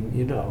 I mean,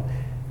 you know,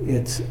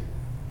 it's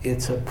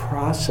a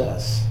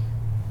process,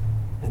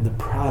 and the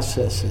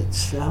process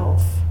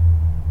itself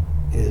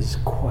is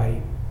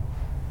quite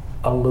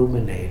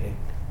illuminating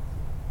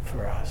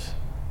for us.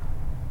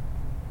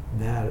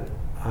 That,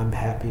 I'm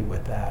happy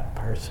with that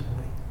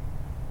personally.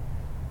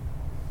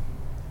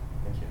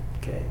 Thank you.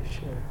 Okay,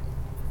 sure.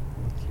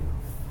 Thank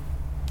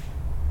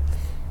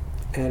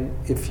you. And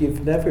if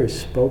you've never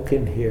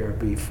spoken here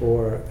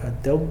before,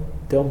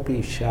 don't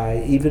be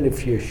shy. Even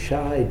if you're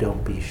shy,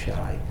 don't be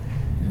shy.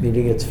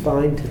 Meaning it's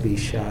fine to be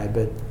shy,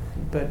 but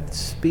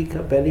speak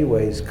up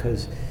anyways,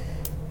 because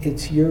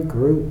it's your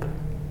group.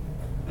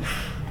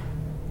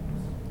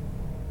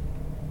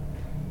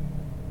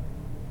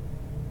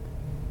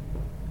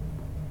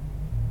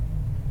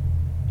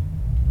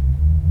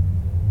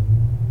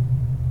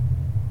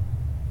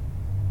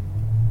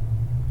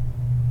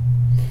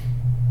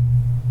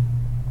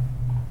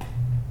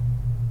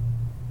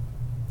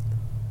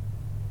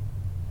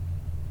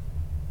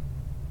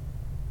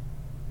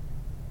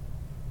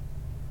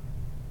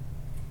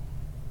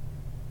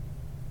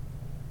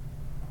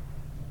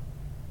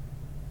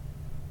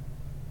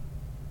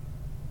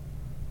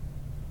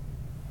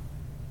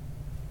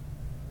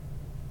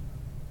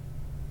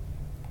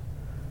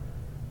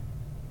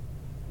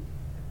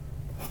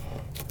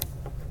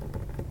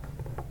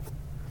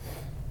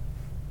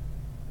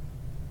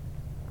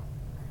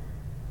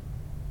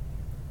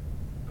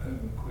 I have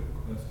a quick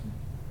question.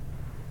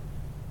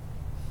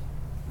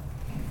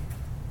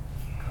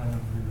 Kind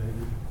of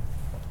related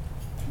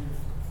to yours.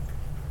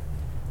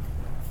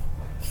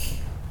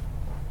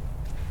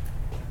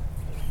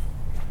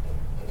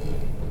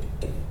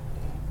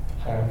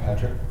 Hi, I'm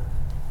Patrick.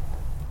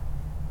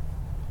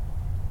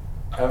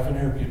 I often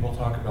hear people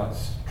talk about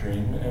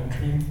stream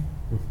entry.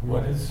 Mhm.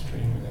 What is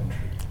stream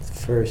entry?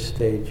 First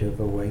stage of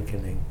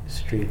awakening,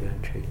 stream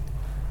entry.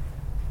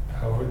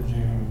 How would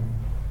you,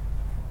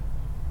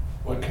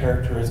 what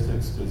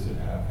characteristics does it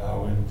have?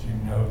 How would you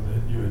know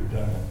that you had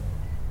done it?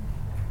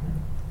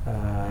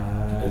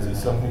 Is it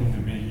something to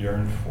be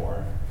yearned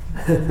for?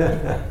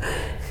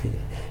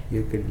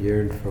 You could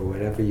yearn for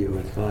whatever you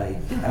would like.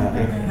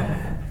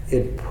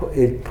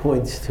 It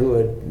points to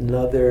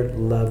another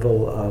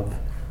level of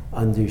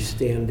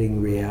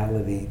understanding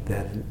reality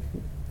than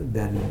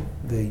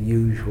the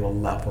usual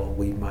level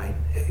we might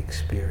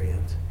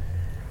experience.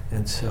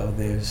 And so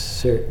there's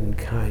certain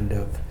kind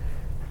of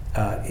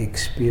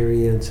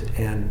experience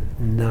and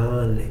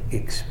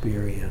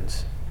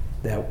non-experience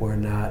that we're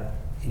not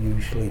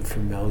usually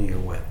familiar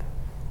with.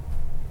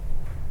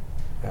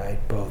 Right?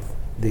 Both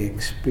the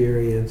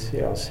experience,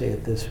 here I'll say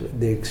it this way,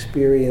 the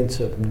experience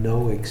of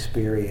no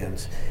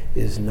experience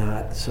is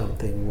not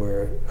something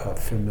we're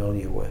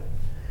familiar with.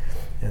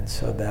 And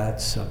so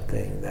that's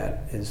something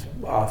that is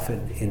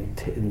often in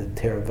the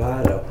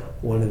Theravada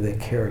one of the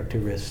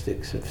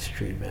characteristics of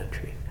stream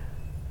entry.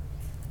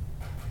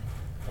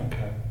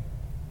 Okay.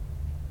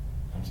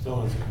 I'm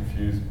still as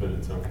confused, but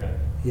it's okay.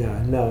 Yeah,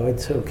 no,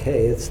 it's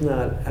okay. It's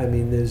not, I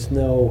mean, there's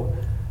no,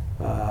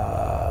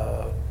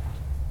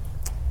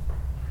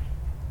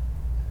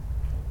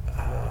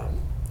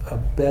 a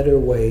better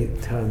way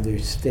to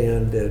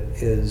understand it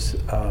is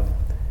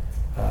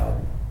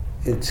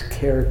it's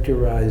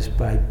characterized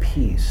by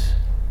peace,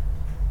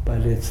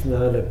 but it's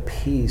not a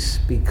peace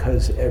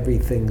because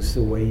everything's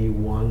the way you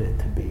want it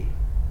to be.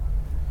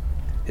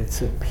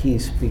 It's a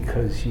peace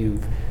because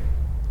you've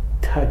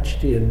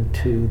touched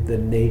into the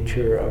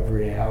nature of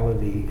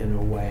reality in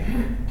a way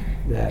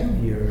that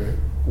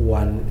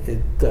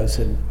it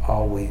doesn't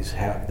always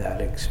have that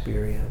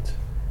experience.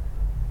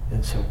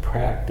 And so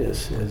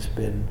practice has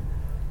been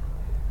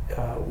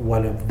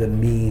one of the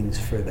means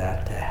for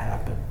that to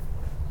happen.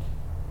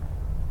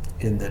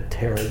 In the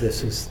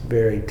this is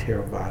very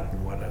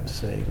Theravadan what I'm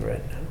saying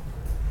right now.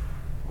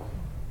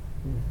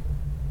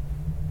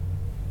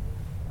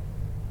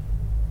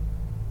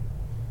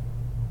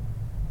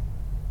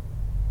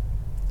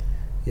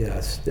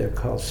 Yes, they're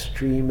called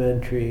stream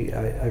entry.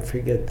 I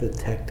forget the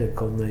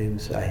technical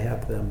names, I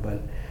have them,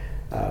 but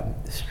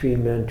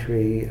stream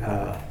entry,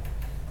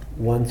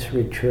 once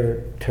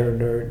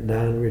returner,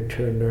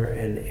 non-returner,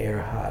 and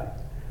erhat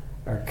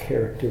are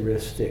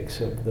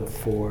characteristics of the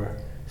 4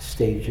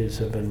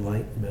 stages of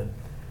enlightenment.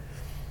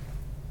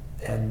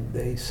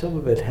 And some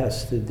of it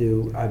has to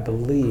do, I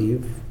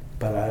believe,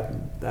 but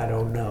I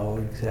don't know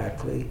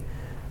exactly,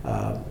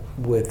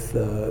 with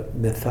the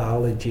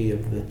mythology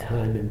of the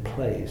time and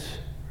place,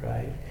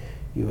 right?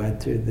 You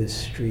enter this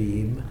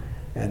stream,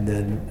 and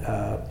then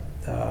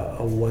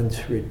a once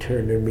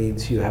returner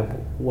means you have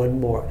one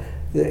more.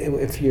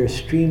 If you're a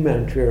stream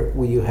enterer,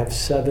 well, you have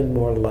 7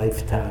 more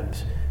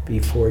lifetimes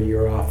before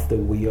you're off the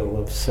wheel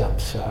of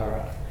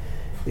samsara.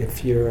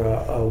 If you're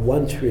a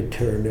once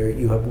returner,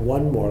 you have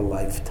 1 more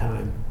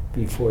lifetime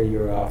before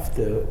you're off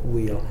the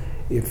wheel.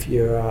 If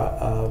you're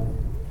a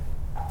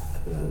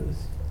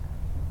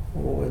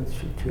once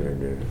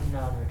returner,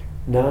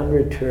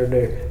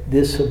 non-returner,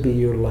 this will be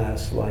your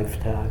last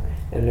lifetime.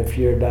 And if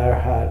you're an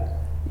arhat,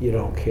 you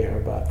don't care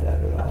about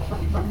that at all.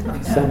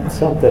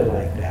 Something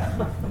like that.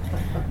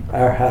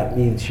 Arhat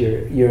means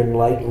you're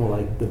enlightened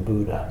like the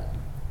Buddha,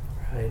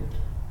 right?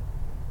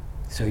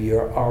 So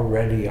you're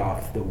already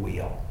off the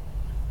wheel.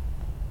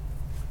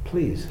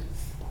 Please.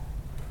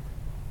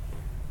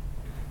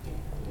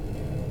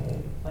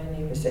 My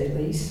name is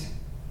Elise.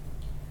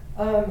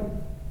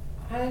 I'm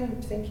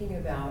thinking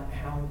about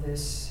how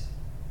this,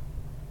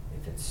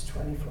 if it's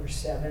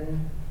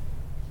 24/7,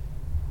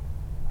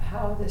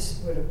 how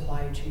this would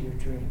apply to your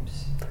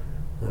dreams.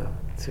 Oh,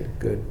 it's a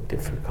good,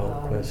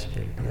 difficult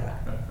question, yeah.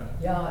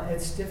 Yeah,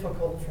 it's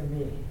difficult for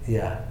me.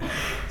 Yeah.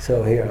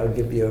 So here, I'll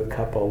give you a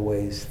couple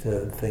ways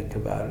to think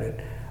about it.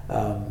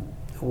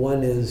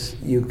 One is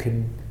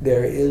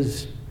there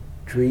is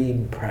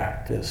dream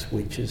practice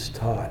which is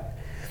taught.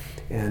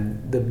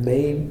 And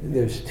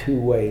there's 2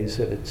 ways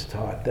that it's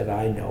taught that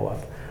I know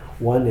of.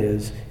 One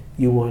is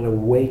you want to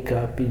wake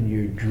up in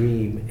your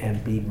dream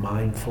and be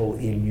mindful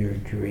in your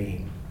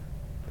dream.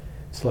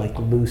 It's like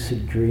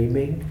lucid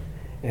dreaming,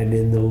 and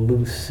in the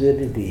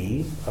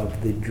lucidity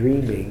of the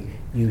dreaming,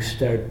 you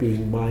start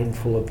being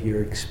mindful of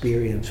your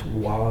experience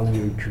while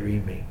you're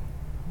dreaming.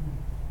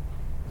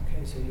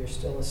 Okay, so you're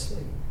still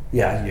asleep.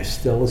 Yeah, you're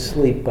still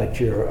asleep, but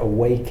you're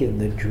awake in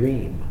the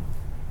dream.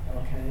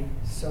 Okay,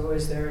 so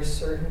is there a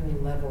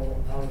certain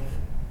level of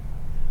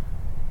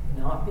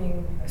not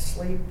being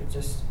asleep, but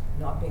just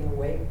not being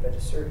awake, but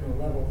a certain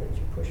level that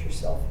you push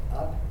yourself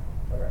up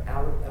or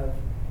out of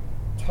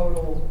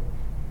totally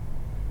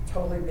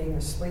being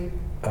asleep?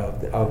 Oh,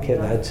 okay,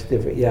 that's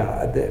different.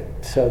 Yeah,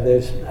 so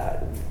there's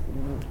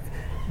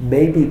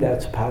maybe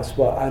that's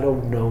possible. I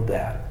don't know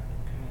that.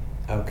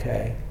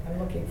 Okay. I'm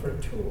looking for a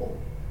tool.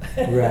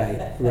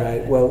 Right.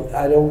 Well,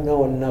 I don't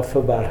know enough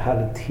about how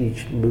to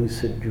teach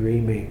lucid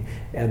dreaming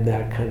and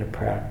that kind of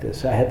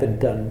practice. I haven't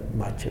done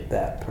much of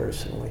that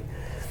personally.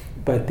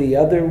 But the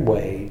other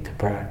way to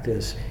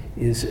practice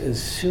is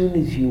as soon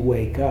as you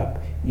wake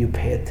up, you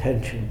pay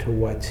attention to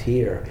what's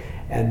here,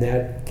 and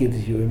that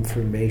gives you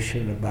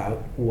information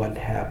about what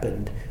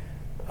happened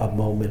a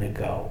moment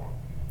ago,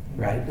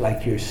 right?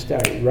 Like you're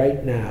starting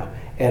right now.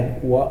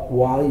 And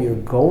while you're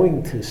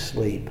going to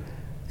sleep,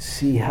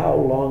 see how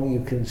long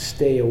you can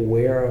stay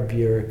aware of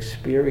your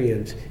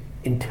experience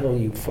until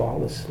you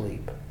fall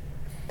asleep.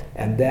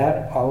 And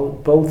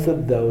both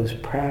of those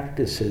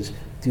practices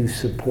do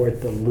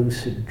support the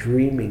lucid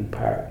dreaming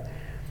part,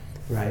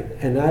 right?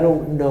 And I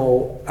don't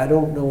know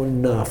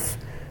enough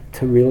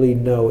to really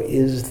know,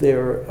 is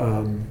there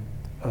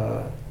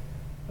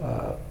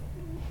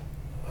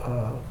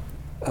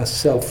a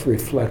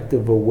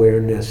self-reflective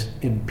awareness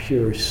in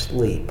pure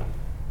sleep,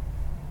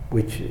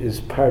 which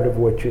is part of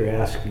what you're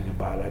asking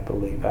about, I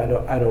believe. I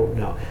don't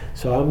know.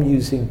 So I'm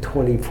using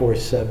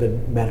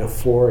 24/7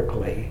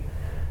 metaphorically.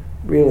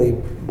 Really,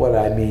 what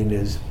I mean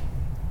is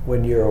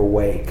when you're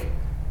awake,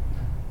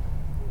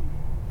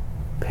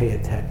 pay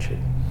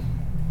attention.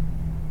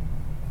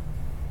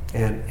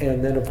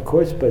 And then of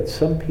course, but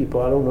some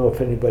people, I don't know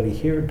if anybody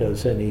here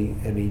does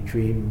any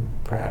dream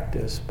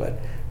practice, but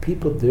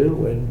people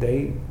do, and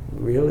they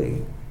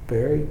really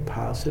very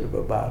positive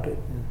about it.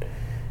 And,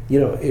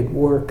 it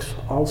works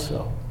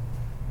also.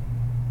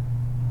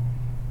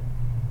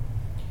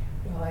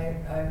 Well,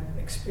 I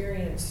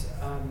experience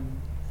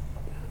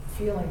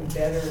feeling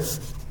better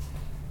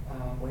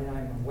when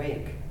I'm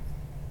awake,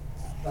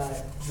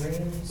 but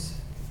dreams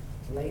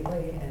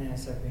lately, and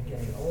as I've been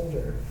getting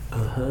older,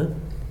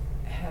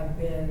 have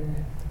been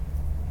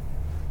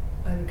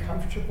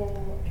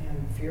uncomfortable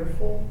and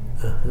fearful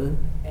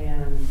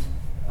and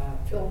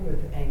filled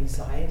with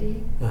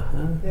anxiety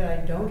that I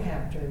don't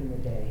have during the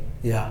day.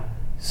 Yeah.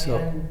 So,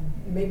 and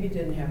maybe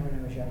didn't have when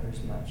I was younger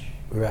as much.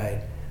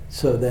 Right.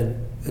 So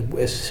then,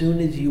 as soon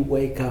as you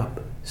wake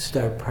up,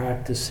 start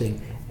practicing,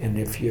 and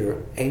if you're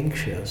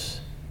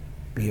anxious,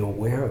 be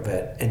aware of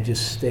it and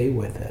just stay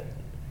with it.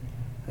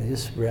 I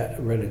just read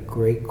a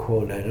great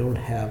quote. I don't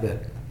have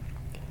it.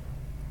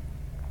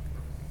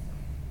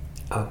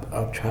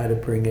 I'll try to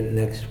bring it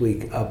next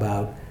week,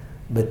 about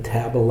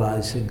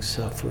metabolizing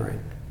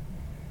suffering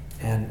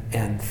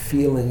and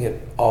feeling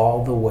it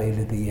all the way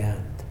to the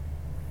end.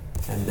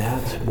 And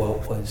that's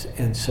what was,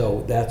 and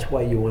so that's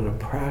why you want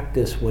to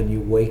practice when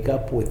you wake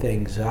up with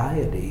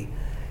anxiety,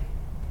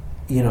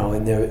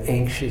 in their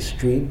anxious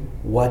dream,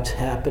 what's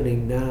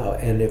happening now?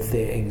 And if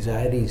the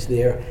anxiety's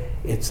there,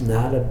 it's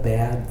not a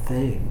bad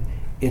thing.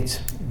 it's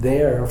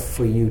there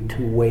for you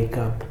to wake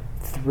up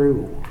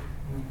through.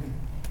 Mhm.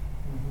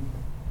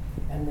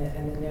 Mhm.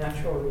 And the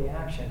natural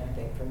reaction, I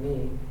think, for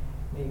me,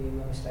 maybe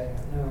most, I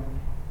don't know,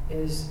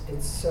 is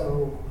it's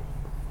so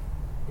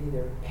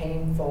either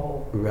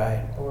painful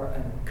Right. or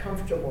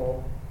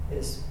uncomfortable,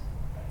 is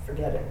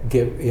forget it.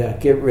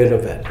 Get rid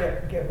of it.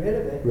 Get rid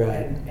of it.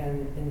 Right.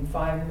 And in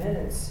 5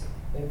 minutes,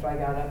 if I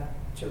got up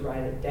to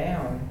write it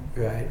down,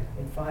 Right.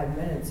 in 5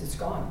 minutes, it's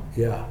gone.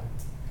 Yeah.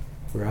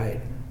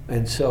 Right.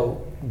 And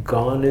so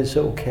gone is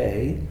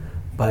okay,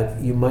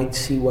 but you might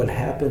see what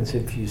happens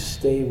if you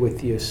stay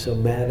with your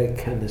somatic,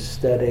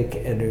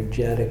 kinesthetic,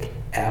 energetic,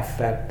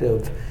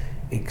 affective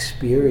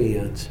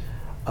experience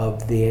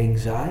of the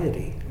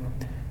anxiety.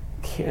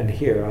 Can't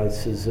hear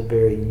us is a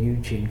very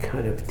Eugene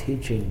kind of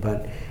teaching,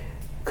 but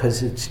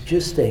because it's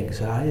just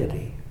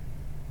anxiety.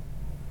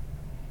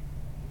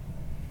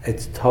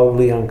 It's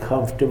totally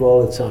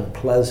uncomfortable, it's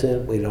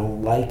unpleasant, we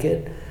don't like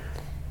it,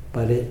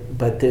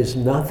 but there's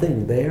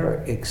nothing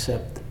there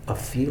except a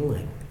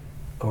feeling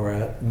or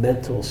a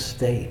mental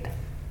state.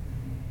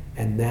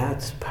 And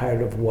that's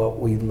part of what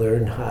we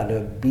learn how to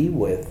be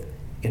with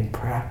in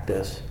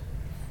practice,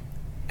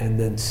 and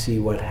then see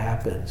what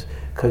happens.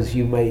 Because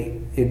it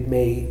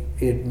may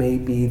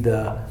be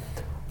the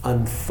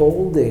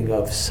unfolding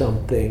of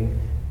something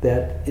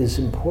that is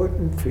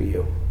important for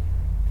you,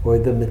 or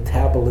the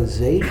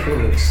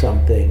metabolization of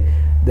something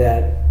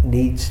that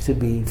needs to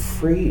be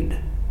freed,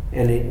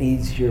 and it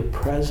needs your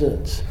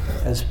presence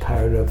as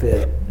part of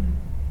it,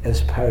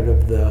 as part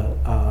of the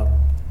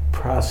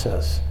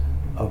process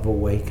of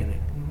awakening.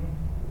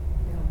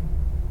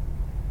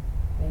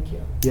 Thank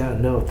you. Yeah,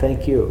 no,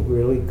 thank you.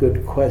 Really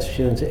good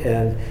questions,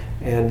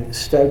 and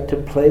start to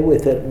play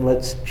with it, and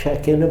let's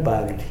check in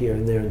about it here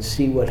and there and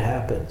see what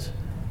happens.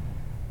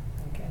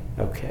 Okay.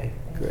 Okay,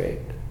 great.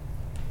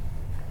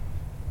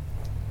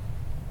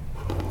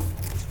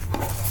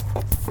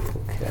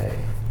 Okay.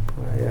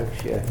 Well,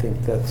 actually, I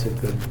think that's a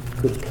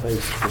good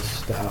place to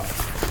stop,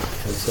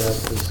 because that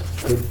was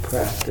good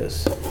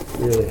practice,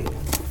 really.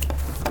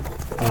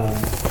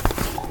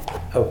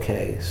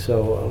 Okay,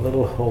 so a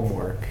little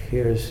homework.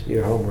 Here's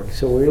your homework.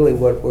 So really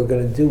what we're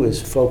going to do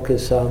is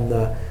focus on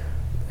the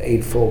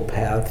Eightfold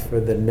Path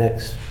for the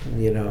next,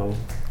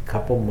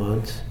 couple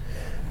months.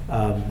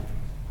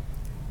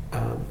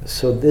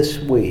 So this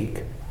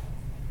week,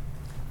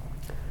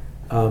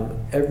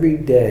 every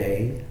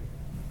day,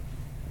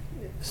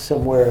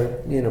 somewhere,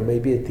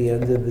 maybe at the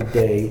end of the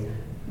day,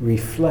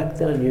 reflect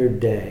on your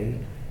day,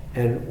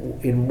 and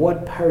in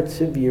what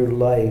parts of your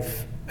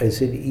life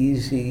is it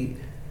easy,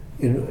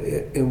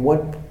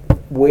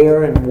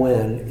 where and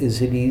when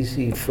is it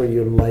easy for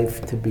your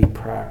life to be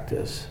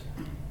practice,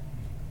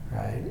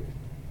 right?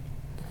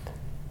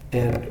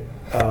 And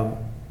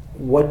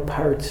what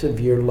parts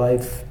of your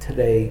life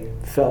today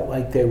felt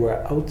like they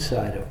were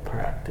outside of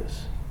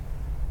practice?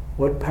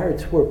 What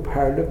parts were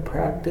part of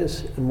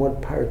practice and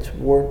what parts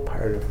weren't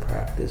part of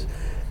practice?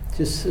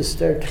 Just to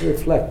start to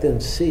reflect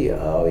and see,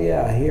 oh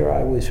yeah, here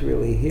I was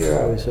really here,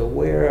 I was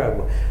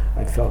aware,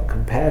 I felt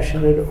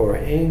compassionate or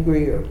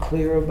angry or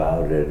clear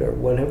about it or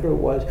whatever it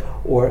was,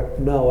 or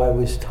no, I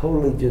was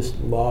totally just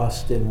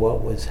lost in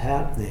what was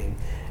happening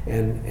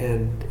and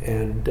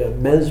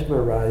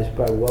mesmerized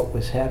by what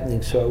was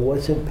happening, so I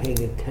wasn't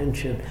paying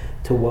attention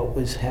to what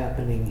was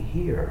happening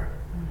here.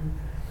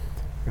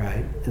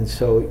 Right? And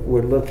so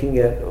we're looking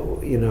at,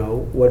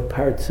 what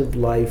parts of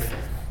life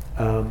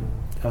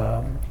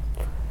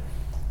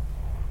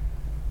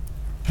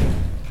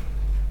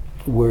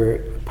were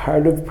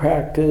part of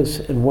practice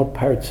and what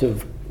parts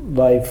of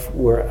life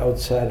were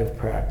outside of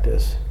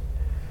practice.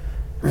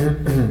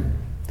 And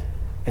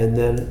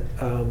then,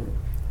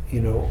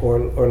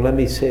 or let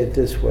me say it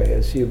this way,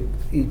 as you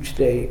each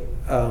day,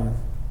 and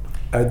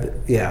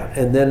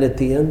then at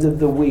the end of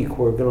the week,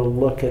 we're going to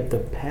look at the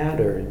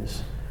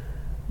patterns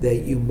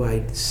that you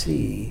might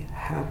see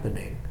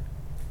happening.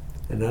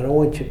 And I don't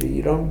want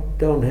you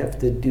don't have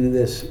to do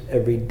this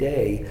every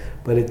day,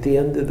 but at the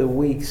end of the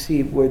week,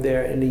 see were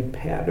there any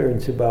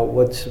patterns about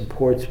what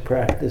supports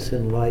practice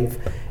in life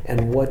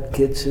and what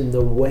gets in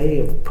the way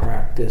of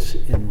practice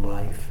in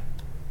life.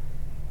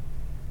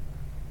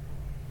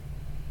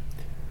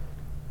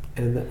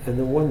 And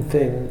the one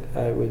thing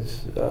I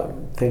was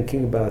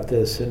thinking about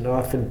this, and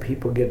often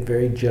people get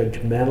very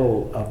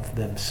judgmental of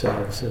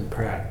themselves in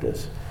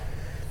practice.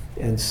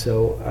 And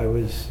so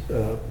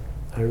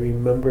I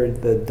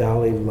remembered the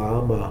Dalai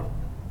Lama,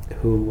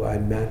 who I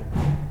met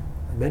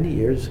many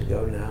years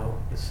ago now.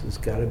 This has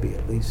got to be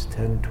at least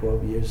 10,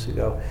 12 years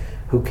ago,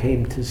 who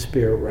came to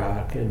Spirit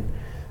Rock and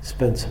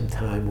spent some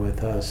time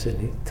with us. And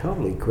he's a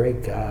totally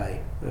great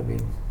guy. I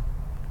mean,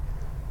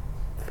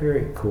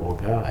 very cool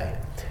guy.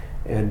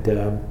 And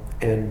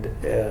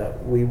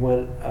we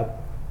went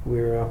up.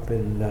 We were up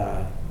in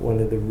one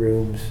of the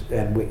rooms,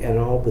 and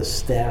all the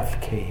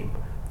staff came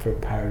for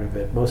part of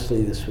it.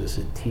 Mostly this was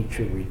a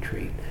teacher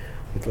retreat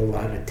with a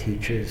lot of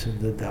teachers and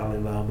the Dalai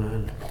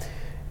Lama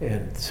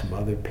and some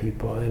other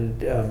people. And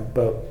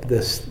but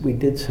we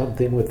did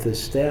something with the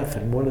staff,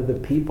 and one of the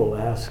people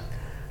asked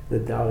the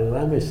Dalai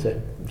Lama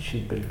said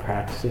she'd been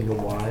practicing a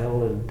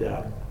while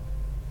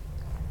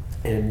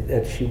and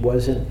that she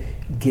wasn't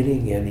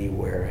getting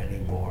anywhere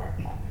anymore,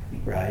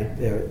 right?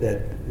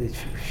 That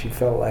she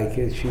felt like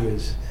she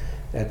was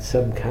at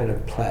some kind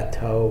of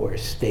plateau or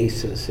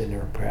stasis in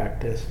her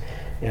practice,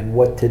 and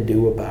what to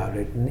do about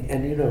it.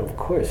 And you know, of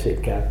course,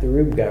 the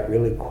room got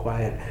really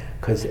quiet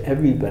because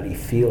everybody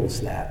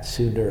feels that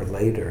sooner or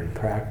later in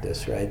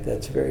practice, right?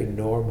 That's very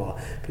normal.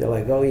 Feel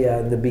like, oh yeah,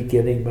 in the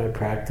beginning my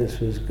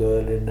practice was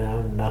good and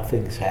now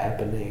nothing's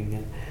happening.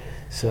 And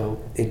so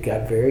it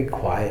got very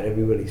quiet.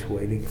 Everybody's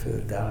waiting for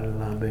the Dalai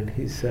Lama, and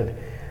he said,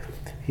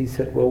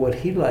 well, what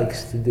he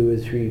likes to do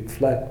is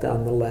reflect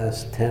on the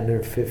last 10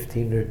 or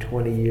 15 or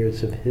 20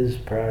 years of his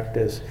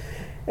practice,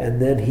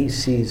 and then he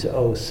sees,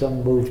 oh,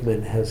 some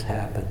movement has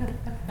happened.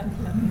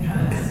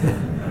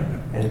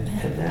 and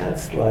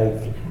that's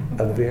like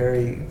a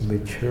very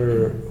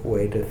mature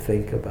way to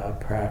think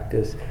about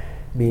practice,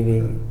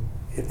 meaning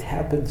it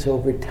happens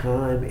over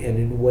time and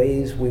in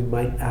ways we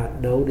might not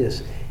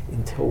notice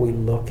until we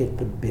look at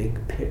the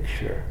big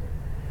picture.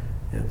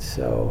 And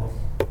so,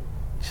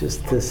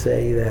 just to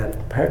say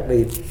that,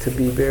 partly to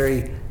be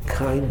very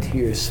kind to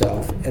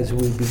yourself as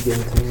we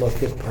begin to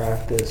look at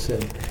practice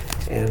and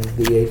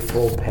the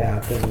Eightfold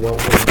Path and what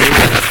we're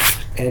doing.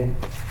 And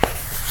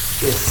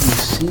if you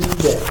see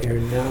that you're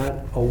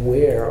not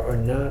aware or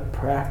not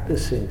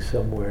practicing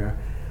somewhere,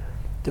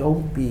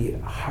 don't be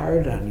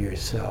hard on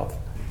yourself.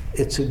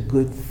 It's a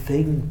good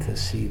thing to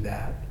see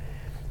that.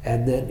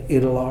 And then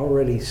it'll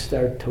already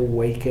start to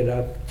wake it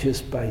up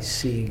just by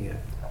seeing it.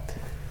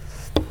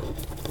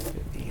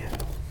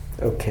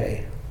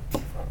 Okay.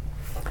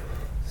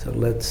 So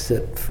let's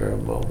sit for a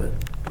moment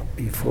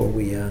before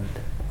we end.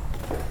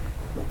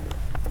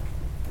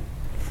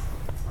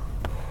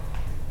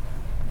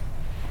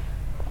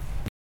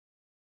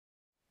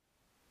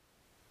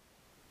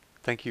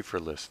 Thank you for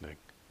listening.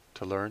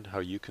 To learn how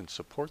you can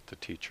support the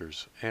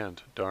teachers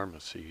and Dharma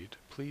Seed,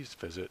 please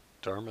visit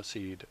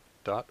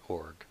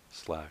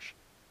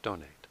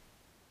dharmaseed.org/donate.